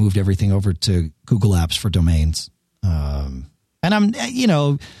day I moved everything over to Google Apps for domains. And I'm,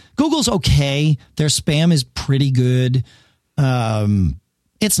 Google's okay. Their spam is pretty good.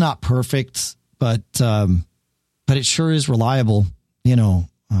 It's not perfect, but it sure is reliable,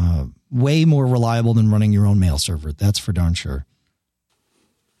 way more reliable than running your own mail server. That's for darn sure.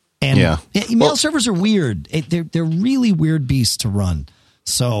 And mail servers are weird. They're really weird beasts to run.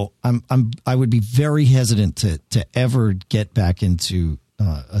 So I would be very hesitant to ever get back into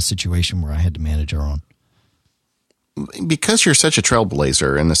a situation where I had to manage our own. Because you're such a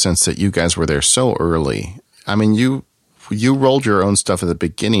trailblazer in the sense that you guys were there so early. I mean, you rolled your own stuff at the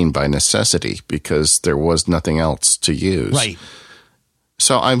beginning by necessity because there was nothing else to use. Right.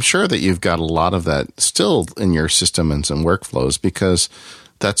 So I'm sure that you've got a lot of that still in your system and some workflows because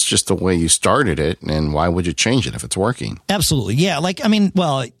that's just the way you started it. And why would you change it if it's working? Absolutely. Yeah.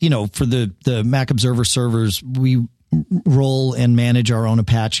 For the Mac Observer servers, we roll and manage our own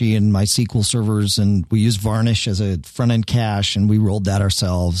Apache and MySQL servers, and we use Varnish as a front end cache, and we rolled that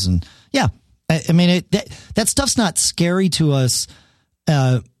ourselves. And yeah, that stuff's not scary to us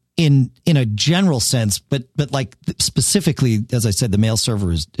in a general sense, but like specifically, as I said, the mail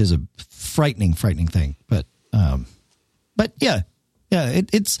server is a frightening thing. But yeah,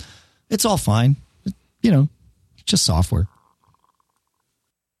 it's all fine. Just software.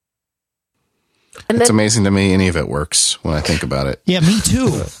 And it's amazing to me any of it works when I think about it. Yeah, me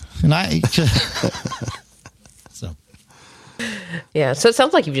too. And I so yeah, so it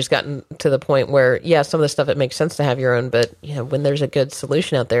sounds like you've just gotten to the point where some of the stuff it makes sense to have your own, but when there's a good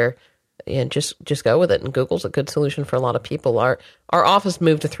solution out there, just go with it. And Google's a good solution for a lot of people. Our office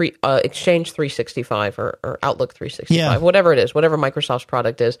moved to Exchange 365 or Outlook 365, whatever it is, whatever Microsoft's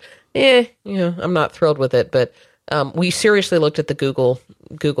product is. I'm not thrilled with it, but we seriously looked at the Google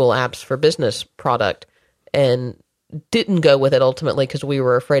Apps for Business product and didn't go with it ultimately because we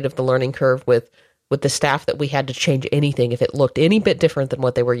were afraid of the learning curve with the staff that we had to change anything if it looked any bit different than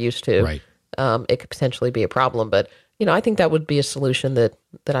what they were used to. Right. It could potentially be a problem, but I think that would be a solution that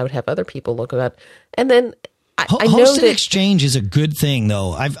I would have other people look at. And then I know hosted that Exchange is a good thing,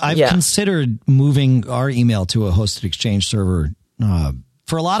 though. I've considered moving our email to a hosted Exchange server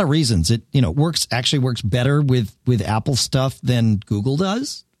for a lot of reasons. It works better with Apple stuff than Google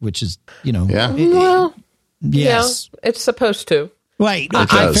does, which is well, yes, it's supposed to. Right.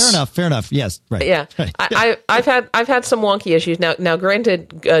 Fair enough. Yes. Right. Yeah. Right. I've had some wonky issues. Now granted,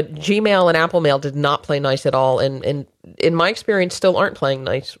 Gmail and Apple Mail did not play nice at all, and in my experience, still aren't playing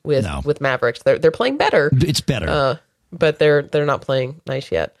nice with Mavericks. They're playing better. It's better, but they're not playing nice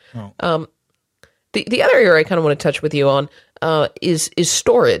yet. Oh. The other area I kind of want to touch with you on is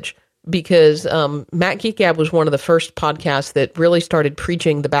storage. because Mac Geek Gab was one of the first podcasts that really started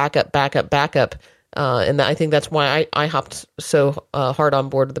preaching the backup. And I think that's why I hopped so hard on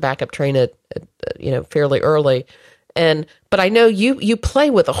board the backup train at fairly early. But I know you play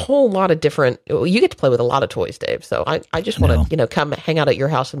with a whole lot of different. You get to play with a lot of toys, Dave. So I just want to come hang out at your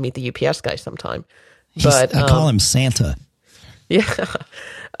house and meet the UPS guy sometime. But I call him Santa. Yeah.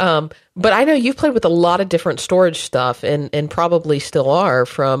 But I know you've played with a lot of different storage stuff, and probably still are,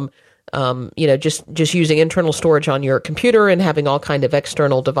 from just using internal storage on your computer and having all kind of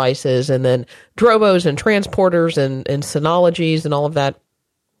external devices, and then Drobos and transporters and Synologies and all of that.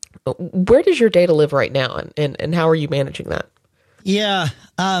 Where does your data live right now, and how are you managing that? Yeah.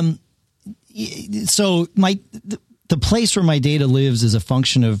 So the place where my data lives is a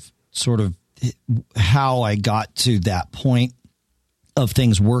function of sort of how I got to that point of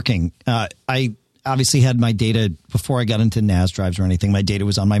things working. I obviously had my data before I got into NAS drives or anything. My data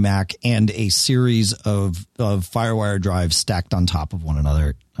was on my Mac and a series of FireWire drives stacked on top of one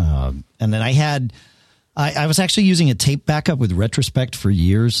another. And then I was actually using a tape backup with Retrospect for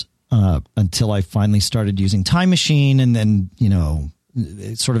years until I finally started using Time Machine, and then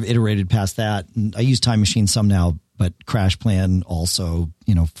it sort of iterated past that. And I use Time Machine some now, but CrashPlan also,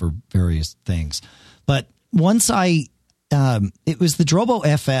 for various things. But once it was the Drobo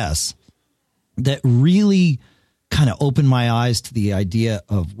FS that really kind of opened my eyes to the idea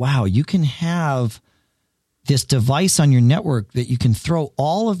of, wow, you can have this device on your network that you can throw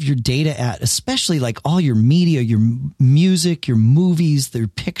all of your data at, especially like all your media, your music, your movies, their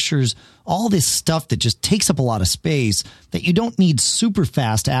pictures, all this stuff that just takes up a lot of space that you don't need super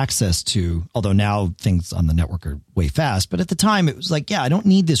fast access to. Although now things on the network are way fast. But at the time it was like, yeah, I don't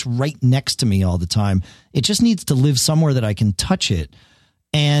need this right next to me all the time. It just needs to live somewhere that I can touch it.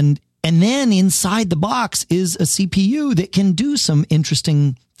 And then inside the box is a CPU that can do some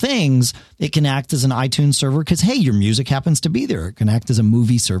interesting things. It can act as an iTunes server because, hey, your music happens to be there. It can act as a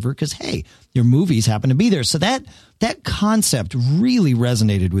movie server because, hey, your movies happen to be there. So that concept really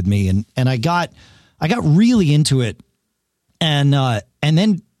resonated with me, and I got really into it. And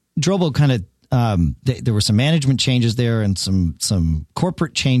then Drobo kind of there were some management changes there and some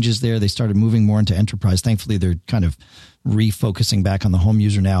corporate changes there. They started moving more into enterprise. Thankfully, they're kind of refocusing back on the home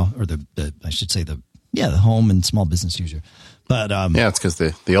user now, or the home and small business user. But it's because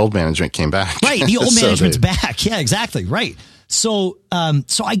the old management came back. Right, the old management's back. Yeah, exactly. Right. So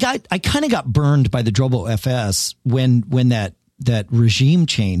I kind of got burned by the Drobo FS when that regime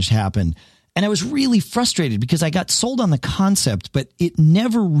change happened. And I was really frustrated because I got sold on the concept, but it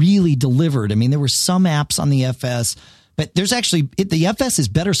never really delivered. I mean, there were some apps on the FS, but there's actually the FS is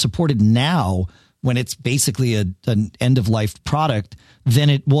better supported now when it's basically an end-of-life product than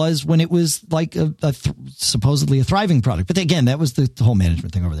it was when it was like supposedly a thriving product. But again, that was the whole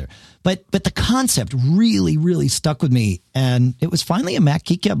management thing over there. But the concept really, really stuck with me. And it was finally a Mac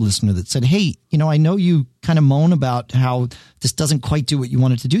Geek Gab listener that said, hey, I know you kind of moan about how this doesn't quite do what you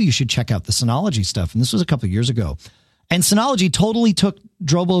want it to do. You should check out the Synology stuff. And this was a couple of years ago. And Synology totally took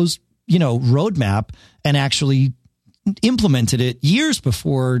Drobo's, roadmap and actually implemented it years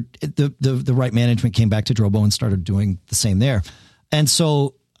before the right management came back to Drobo and started doing the same there. And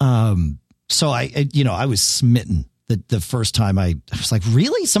so I was smitten the first time. I was like,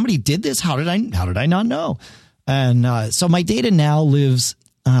 really? Somebody did this? How did I not know? And so my data now lives,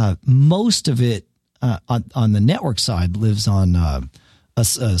 most of it on the network side lives on a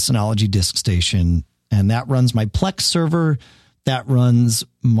Synology disk station, and that runs my Plex server. That runs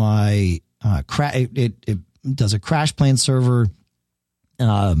my it does a CrashPlan server.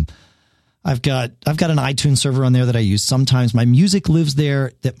 I've got an iTunes server on there that I use sometimes. My music lives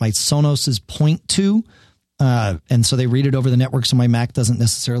there that my Sonos point to. And so they read it over the network. So my Mac doesn't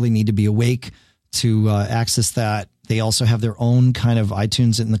necessarily need to be awake to access that. They also have their own kind of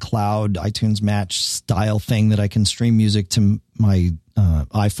iTunes in the cloud, iTunes Match style thing that I can stream music to my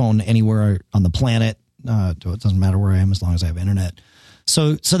iPhone anywhere on the planet. It doesn't matter where I am as long as I have internet.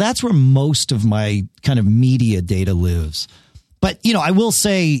 So that's where most of my kind of media data lives. But, I will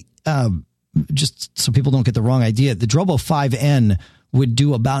say, just so people don't get the wrong idea, the Drobo 5N would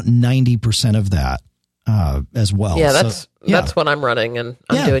do about 90% of that as well. Yeah, that's what I'm running, and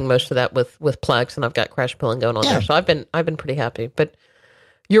I'm doing most of that with Plex, and I've got CrashPlan going on there. So I've been pretty happy. But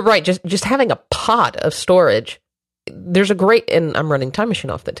you're right, just having a pot of storage. There's a great, and I'm running Time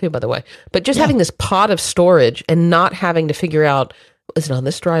Machine off that too, by the way. But just having this pot of storage and not having to figure out, is it on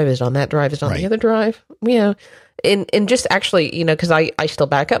this drive? Is it on that drive? Is it on the other drive? Yeah. And just actually, because I still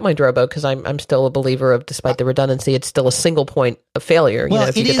back up my Drobo because I'm still a believer of, despite the redundancy, it's still a single point of failure.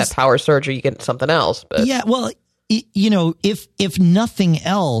 If you get that power surge or you get something else. But yeah, well, if nothing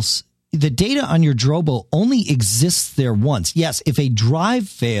else, the data on your Drobo only exists there once. Yes, if a drive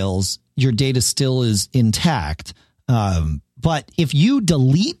fails, your data still is intact. But if you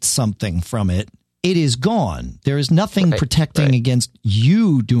delete something from it, it is gone. There is nothing protecting against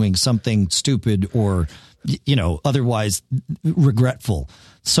you doing something stupid or, otherwise regretful.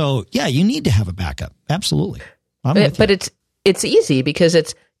 So yeah, you need to have a backup. Absolutely. But it's easy because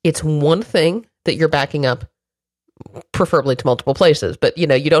it's one thing that you're backing up, preferably to multiple places. But you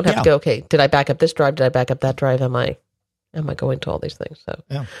don't have to go, okay, did I back up this drive? Did I back up that drive? Am I going to all these things? So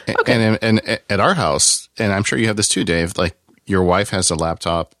yeah. Okay. And at our house, and I'm sure you have this too, Dave, like your wife has a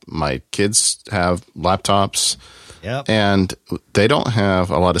laptop, my kids have laptops. Yep. And they don't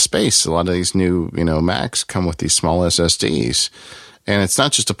have a lot of space. A lot of these new, Macs come with these small SSDs. And it's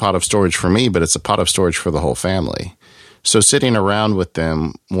not just a pot of storage for me, but it's a pot of storage for the whole family. So sitting around with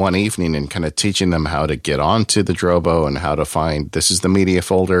them one evening and kind of teaching them how to get onto the Drobo and how to find, this is the media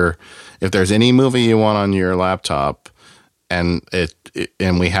folder. If there's any movie you want on your laptop and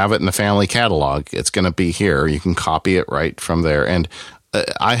and we have it in the family catalog, it's going to be here. You can copy it right from there. And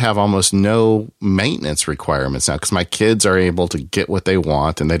I have almost no maintenance requirements now because my kids are able to get what they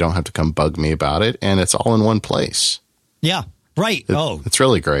want and they don't have to come bug me about it. And it's all in one place. Yeah. Right. It's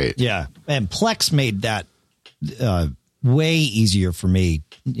really great. Yeah. And Plex made that way easier for me.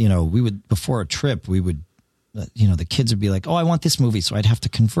 We would, before a trip, we would, the kids would be like, oh, I want this movie. So I'd have to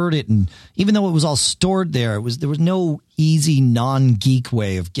convert it. And even though it was all stored there, there was no easy non-geek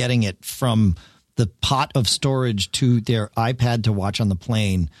way of getting it from the pot of storage to their iPad to watch on the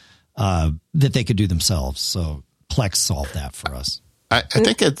plane that they could do themselves. So Plex solved that for us. I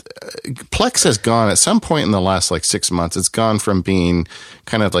think Plex has gone at some point in the last 6 months. It's gone from being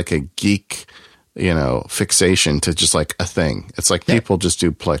kind of like a geek, fixation to just like a thing. It's like people just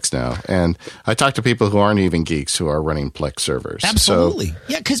do Plex now. And I talk to people who aren't even geeks who are running Plex servers. Absolutely. So,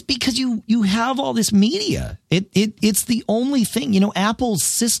 yeah, because you have all this media. It's the only thing. Apple's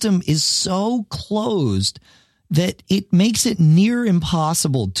system is so closed that it makes it near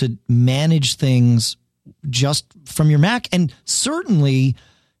impossible to manage things just from your Mac. And certainly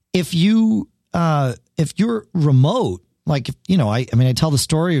if you're remote, I tell the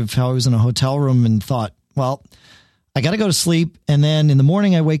story of how I was in a hotel room and thought, well, I got to go to sleep. And then in the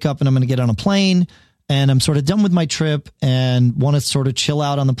morning I wake up and I'm going to get on a plane and I'm sort of done with my trip and want to sort of chill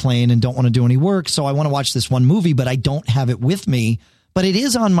out on the plane and don't want to do any work. So I want to watch this one movie, but I don't have it with me, but it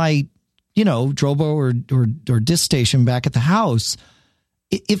is on my, Drobo or disk station back at the house.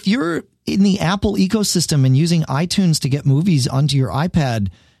 If you're in the Apple ecosystem and using iTunes to get movies onto your iPad,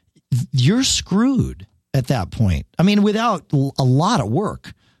 you're screwed at that point. I mean, without a lot of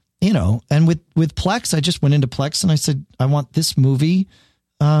work, and with Plex, I just went into Plex and I said, I want this movie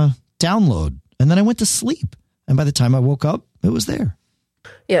download. And then I went to sleep. And by the time I woke up, it was there.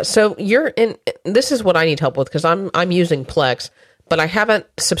 Yeah. So this is what I need help with because I'm using Plex, but I haven't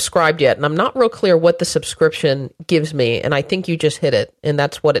subscribed yet. And I'm not real clear what the subscription gives me. And I think you just hit it. And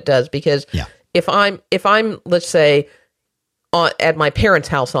that's what it does. Because if I'm, let's say, at my parents'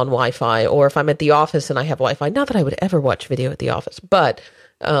 house on Wi-Fi, or if I'm at the office and I have Wi-Fi, not that I would ever watch video at the office, but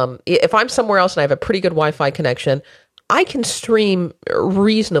if I'm somewhere else and I have a pretty good Wi-Fi connection, I can stream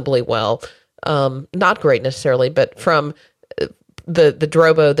reasonably well. Not great necessarily, but from the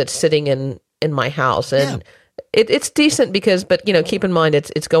Drobo that's sitting in my house. And it's decent because, but keep in mind,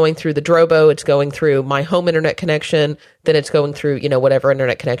 it's going through the Drobo, it's going through my home internet connection, then it's going through, whatever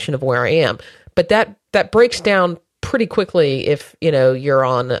internet connection of where I am. But that breaks down pretty quickly if you're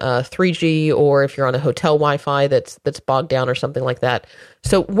on 3G or if you're on a hotel Wi-Fi that's bogged down or something like that.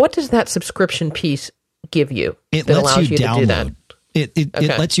 So what does that subscription piece give you? It lets you download. It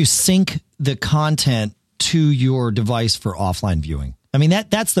lets you sync the content to your device for offline viewing. I mean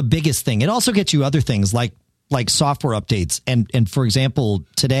that's the biggest thing. It also gets you other things like software updates. And for example,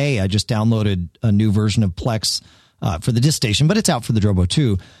 today I just downloaded a new version of Plex for the disk station, but it's out for the Drobo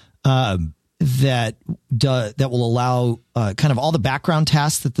too. That will allow kind of all the background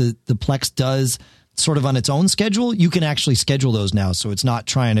tasks that the Plex does sort of on its own schedule. You can actually schedule those now. So it's not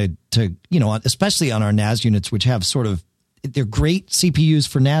trying to especially on our NAS units, which have they're great CPUs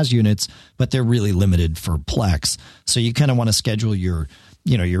for NAS units, but they're really limited for Plex. So you kind of want to schedule your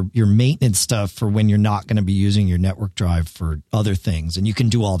maintenance stuff for when you're not going to be using your network drive for other things. And you can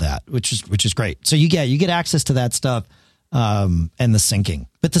do all that, which is great. So you get access to that stuff. And the syncing,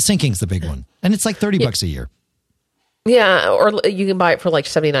 but the syncing's the big one, and it's like $30 a year. Yeah, or you can buy it for like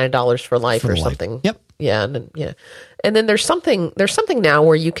 $79 for life or something. Yep. Yeah, and then there's something now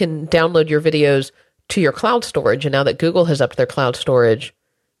where you can download your videos to your cloud storage, and now that Google has upped their cloud storage,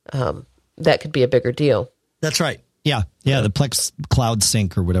 that could be a bigger deal. That's right. Yeah. The Plex Cloud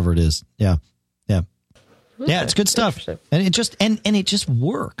Sync or whatever it is. Yeah. Yeah, it's good stuff. And it just and it just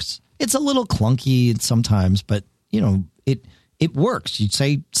works. It's a little clunky sometimes, but it works. You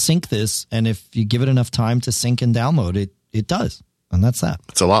say sync this, and if you give it enough time to sync and download it does. And that's that.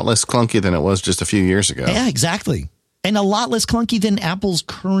 It's a lot less clunky than it was just a few years ago. Yeah, exactly. And a lot less clunky than Apple's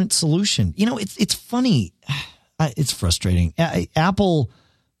current solution. It's funny. It's frustrating. Apple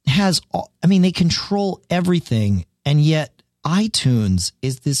has, they control everything, and yet iTunes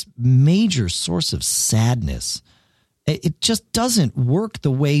is this major source of sadness. It just doesn't work the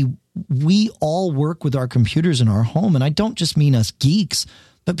way we all work with our computers in our home. And I don't just mean us geeks,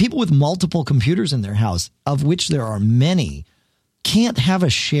 but people with multiple computers in their house, of which there are many, can't have a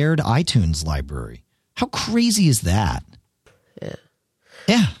shared iTunes library. How crazy is that?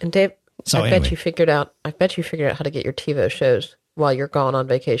 Yeah. And Dave, So I bet you figured out how to get your TiVo shows while you're gone on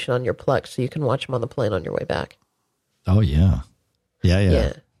vacation on your Plex, so you can watch them on the plane on your way back. Oh yeah.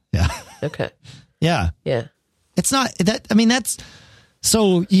 Yeah. Okay. Yeah. Yeah. It's not that. I mean, that's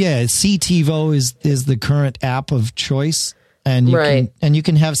so. Yeah, CTivo is the current app of choice, and you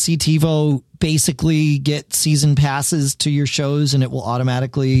can have CTivo basically get season passes to your shows, and it will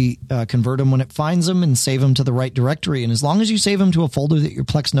automatically convert them when it finds them and save them to the right directory. And as long as you save them to a folder that your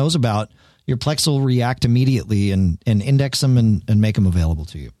Plex knows about, your Plex will react immediately and index them and make them available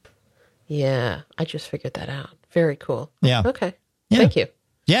to you. Yeah, I just figured that out. Very cool. Yeah. Okay. Yeah. Thank you.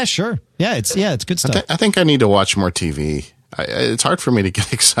 Yeah, sure. Yeah, it's good stuff. I think I need to watch more TV. It's hard for me to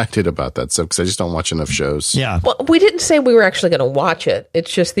get excited about that stuff because I just don't watch enough shows. Yeah. Well, we didn't say we were actually going to watch it.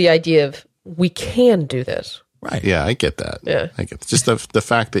 It's just the idea of we can do this. Right. Yeah, I get that. Yeah. I get just the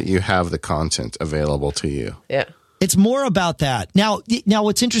fact that you have the content available to you. Yeah. It's more about that. Now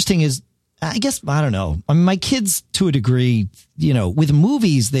what's interesting is, I guess, I don't know. I mean, my kids, to a degree, with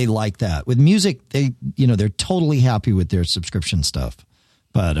movies, they like that. With music, they're totally happy with their subscription stuff.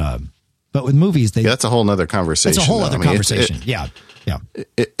 But with movies, that's a whole nother conversation. It's a whole other conversation. Yeah.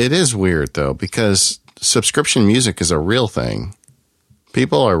 It is weird though, because subscription music is a real thing.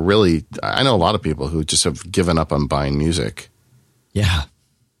 People are really, I know a lot of people who just have given up on buying music. Yeah,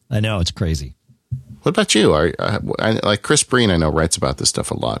 I know, it's crazy. What about you? Like Chris Breen, I know writes about this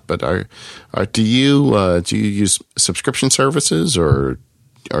stuff a lot. But do you use subscription services or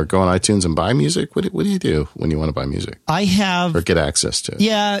go on iTunes and buy music? What do you do when you want to buy music? I have or get access to it.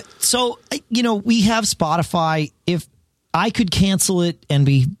 Yeah, so we have Spotify. If I could cancel it and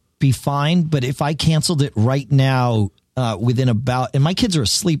be fine, but if I canceled it right now, within and my kids are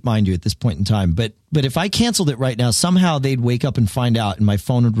asleep, mind you, at this point in time, but if I canceled it right now, somehow they'd wake up and find out, and my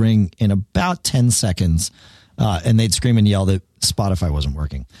phone would ring in about 10 seconds, and they'd scream and yell that Spotify wasn't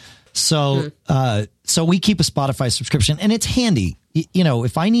working. So we keep a Spotify subscription, and it's handy.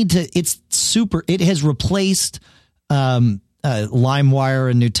 If I need to, it has replaced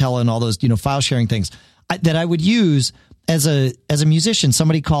LimeWire and Nutella and all those, file sharing things that I would use as a musician.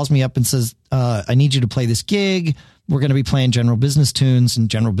 Somebody calls me up and says, I need you to play this gig. We're going to be playing General Business tunes, and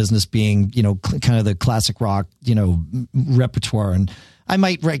General Business being, kind of the classic rock, repertoire. And I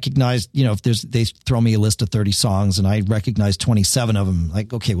might recognize, if they throw me a list of 30 songs and I recognize 27 of them,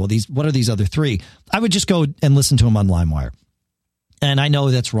 like, okay, well, what are these other three? I would just go and listen to them on LimeWire. And I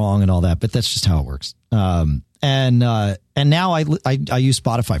know that's wrong and all that, but that's just how it works. And now I use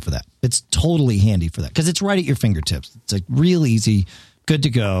Spotify for that. It's totally handy for that because it's right at your fingertips. It's like real easy, good to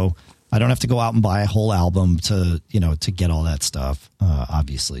go. I don't have to go out and buy a whole album to get all that stuff,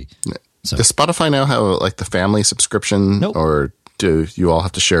 obviously. So, does Spotify now have like the family subscription? Nope. Or do you all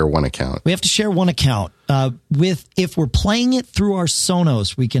have to share one account? We have to share one account. If we're playing it through our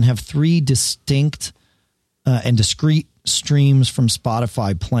Sonos, we can have 3 distinct and discrete streams from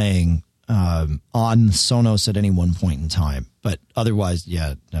Spotify playing on Sonos at any one point in time. But otherwise,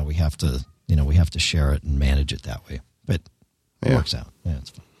 we have to share it and manage it that way. But it works out. Yeah, it's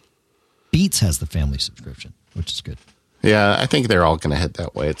fun. Beats has the family subscription, which is good. Yeah, I think they're all going to head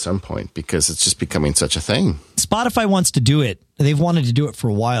that way at some point because it's just becoming such a thing. Spotify wants to do it. They've wanted to do it for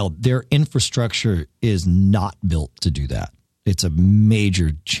a while. Their infrastructure is not built to do that. It's a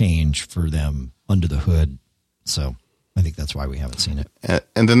major change for them under the hood. So I think that's why we haven't seen it.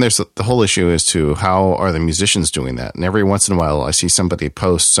 And then there's the whole issue as to how are the musicians doing that? And every once in a while, I see some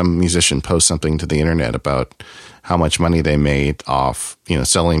musician post something to the internet about how much money they made off,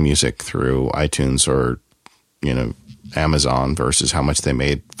 selling music through iTunes or, Amazon versus how much they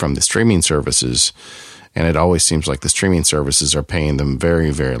made from the streaming services. And it always seems like the streaming services are paying them very,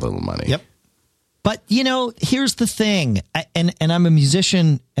 very little money. Yep. But, here's the thing, and I'm a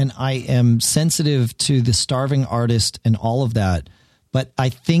musician and I am sensitive to the starving artist and all of that. but I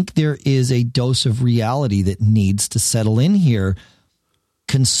think there is a dose of reality that needs to settle in here.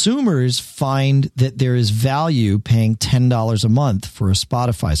 Consumers find that there is value paying $10 a month for a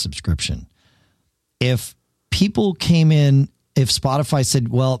Spotify subscription. If people came in, if Spotify said,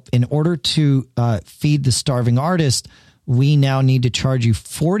 well, in order to feed the starving artist, we now need to charge you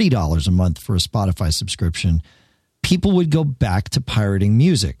 $40 a month for a Spotify subscription, people would go back to pirating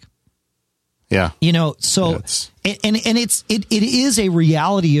music. Yeah. So it is a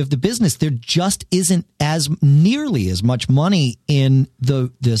reality of the business. There just isn't as nearly as much money in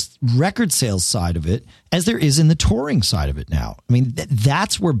this record sales side of it as there is in the touring side of it now. I mean,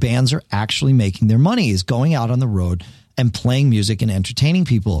 that's where bands are actually making their money, is going out on the road and playing music and entertaining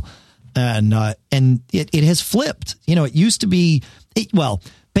people. And it has flipped. It used to be,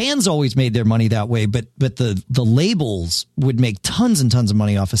 bands always made their money that way, but the labels would make tons and tons of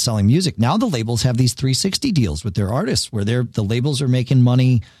money off of selling music. Now the labels have these 360 deals with their artists where the labels are making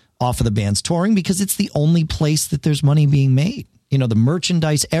money off of the band's touring because it's the only place that there's money being made. The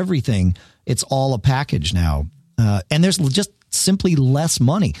merchandise, everything, it's all a package now. And there's just simply less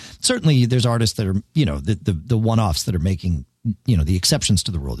money. Certainly there's artists that are, the one-offs that are making, the exceptions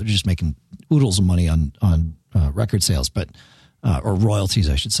to the rule. They're just making oodles of money on record sales, or royalties,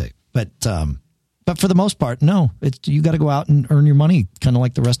 I should say. But for the most part, no, you got to go out and earn your money, kind of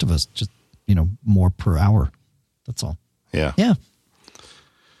like the rest of us, just, more per hour. That's all. Yeah. Yeah.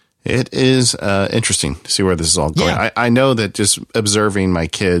 It is interesting to see where this is all going. Yeah. I know that just observing my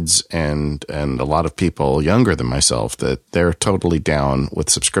kids and a lot of people younger than myself, that they're totally down with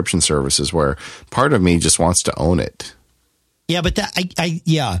subscription services where part of me just wants to own it. Yeah, but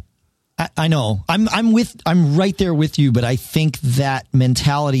I know. I'm right there with you, but I think that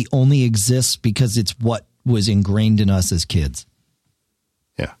mentality only exists because it's what was ingrained in us as kids.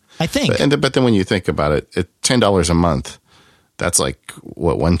 Yeah. I think. But then when you think about it, at $10 a month, that's like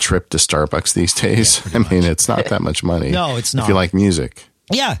one trip to Starbucks these days. Yeah, I mean, it's not that much money. No, it's not. If you like music.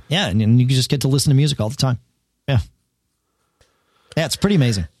 Yeah. And you just get to listen to music all the time. Yeah. Yeah, it's pretty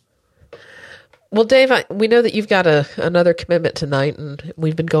amazing. Well, Dave, we know that you've got another commitment tonight, and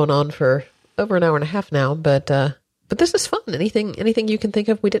we've been going on for over an hour and a half now. But this is fun. Anything you can think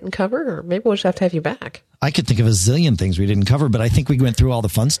of we didn't cover, or maybe we'll just have to have you back. I could think of a zillion things we didn't cover, but I think we went through all the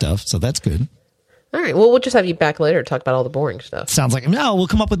fun stuff, so that's good. All right. Well, we'll just have you back later to talk about all the boring stuff. Sounds like we'll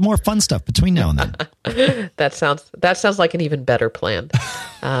come up with more fun stuff between now and then. That sounds like an even better plan.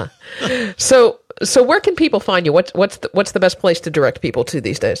 So where can people find you? What's the best place to direct people to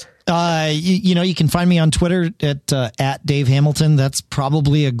these days? You can find me on Twitter at Dave Hamilton. That's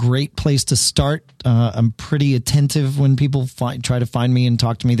probably a great place to start. I'm pretty attentive when people try to find me and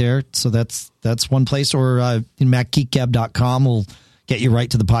talk to me there. So that's one place. Or in MacGeekGab.com will get you right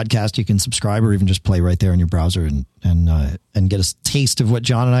to the podcast. You can subscribe or even just play right there in your browser and get a taste of what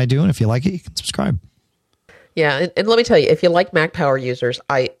John and I do. And if you like it, you can subscribe. Yeah, and let me tell you, if you like Mac Power users,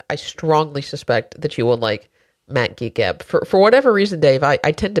 I strongly suspect that you will like Mac Geek Gab. For whatever reason, Dave, I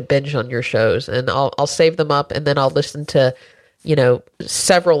tend to binge on your shows, and I'll save them up, and then I'll listen to,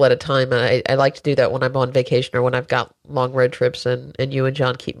 several at a time. And I like to do that when I'm on vacation or when I've got long road trips, and you and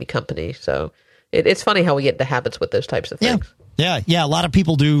John keep me company. So it's funny how we get into habits with those types of things. Yeah. A lot of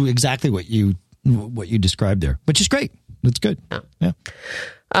people do exactly what you described there, which is great. That's good. Yeah.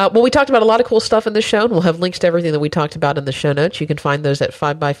 Well, we talked about a lot of cool stuff in this show, and we'll have links to everything that we talked about in the show notes. You can find those at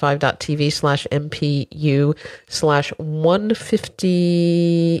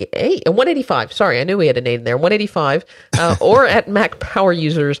 5by5.tv/MPU/158, 185. Sorry, I knew we had a name there. 185, or at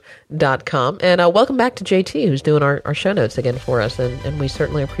MacPowerUsers.com. And welcome back to JT, who's doing our show notes again for us, and we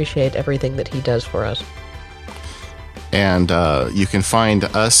certainly appreciate everything that he does for us. And you can find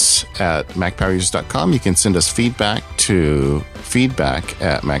us at MacPowerUsers.com. You can send us feedback to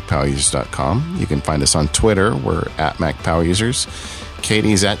feedback@MacPowerUsers.com. You can find us on Twitter. We're at MacPowerUsers.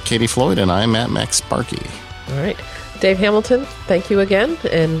 Katie's at Katie Floyd, and I'm at Mac Sparky. All right. Dave Hamilton, thank you again,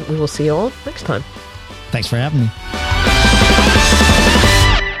 and we will see you all next time. Thanks for having me.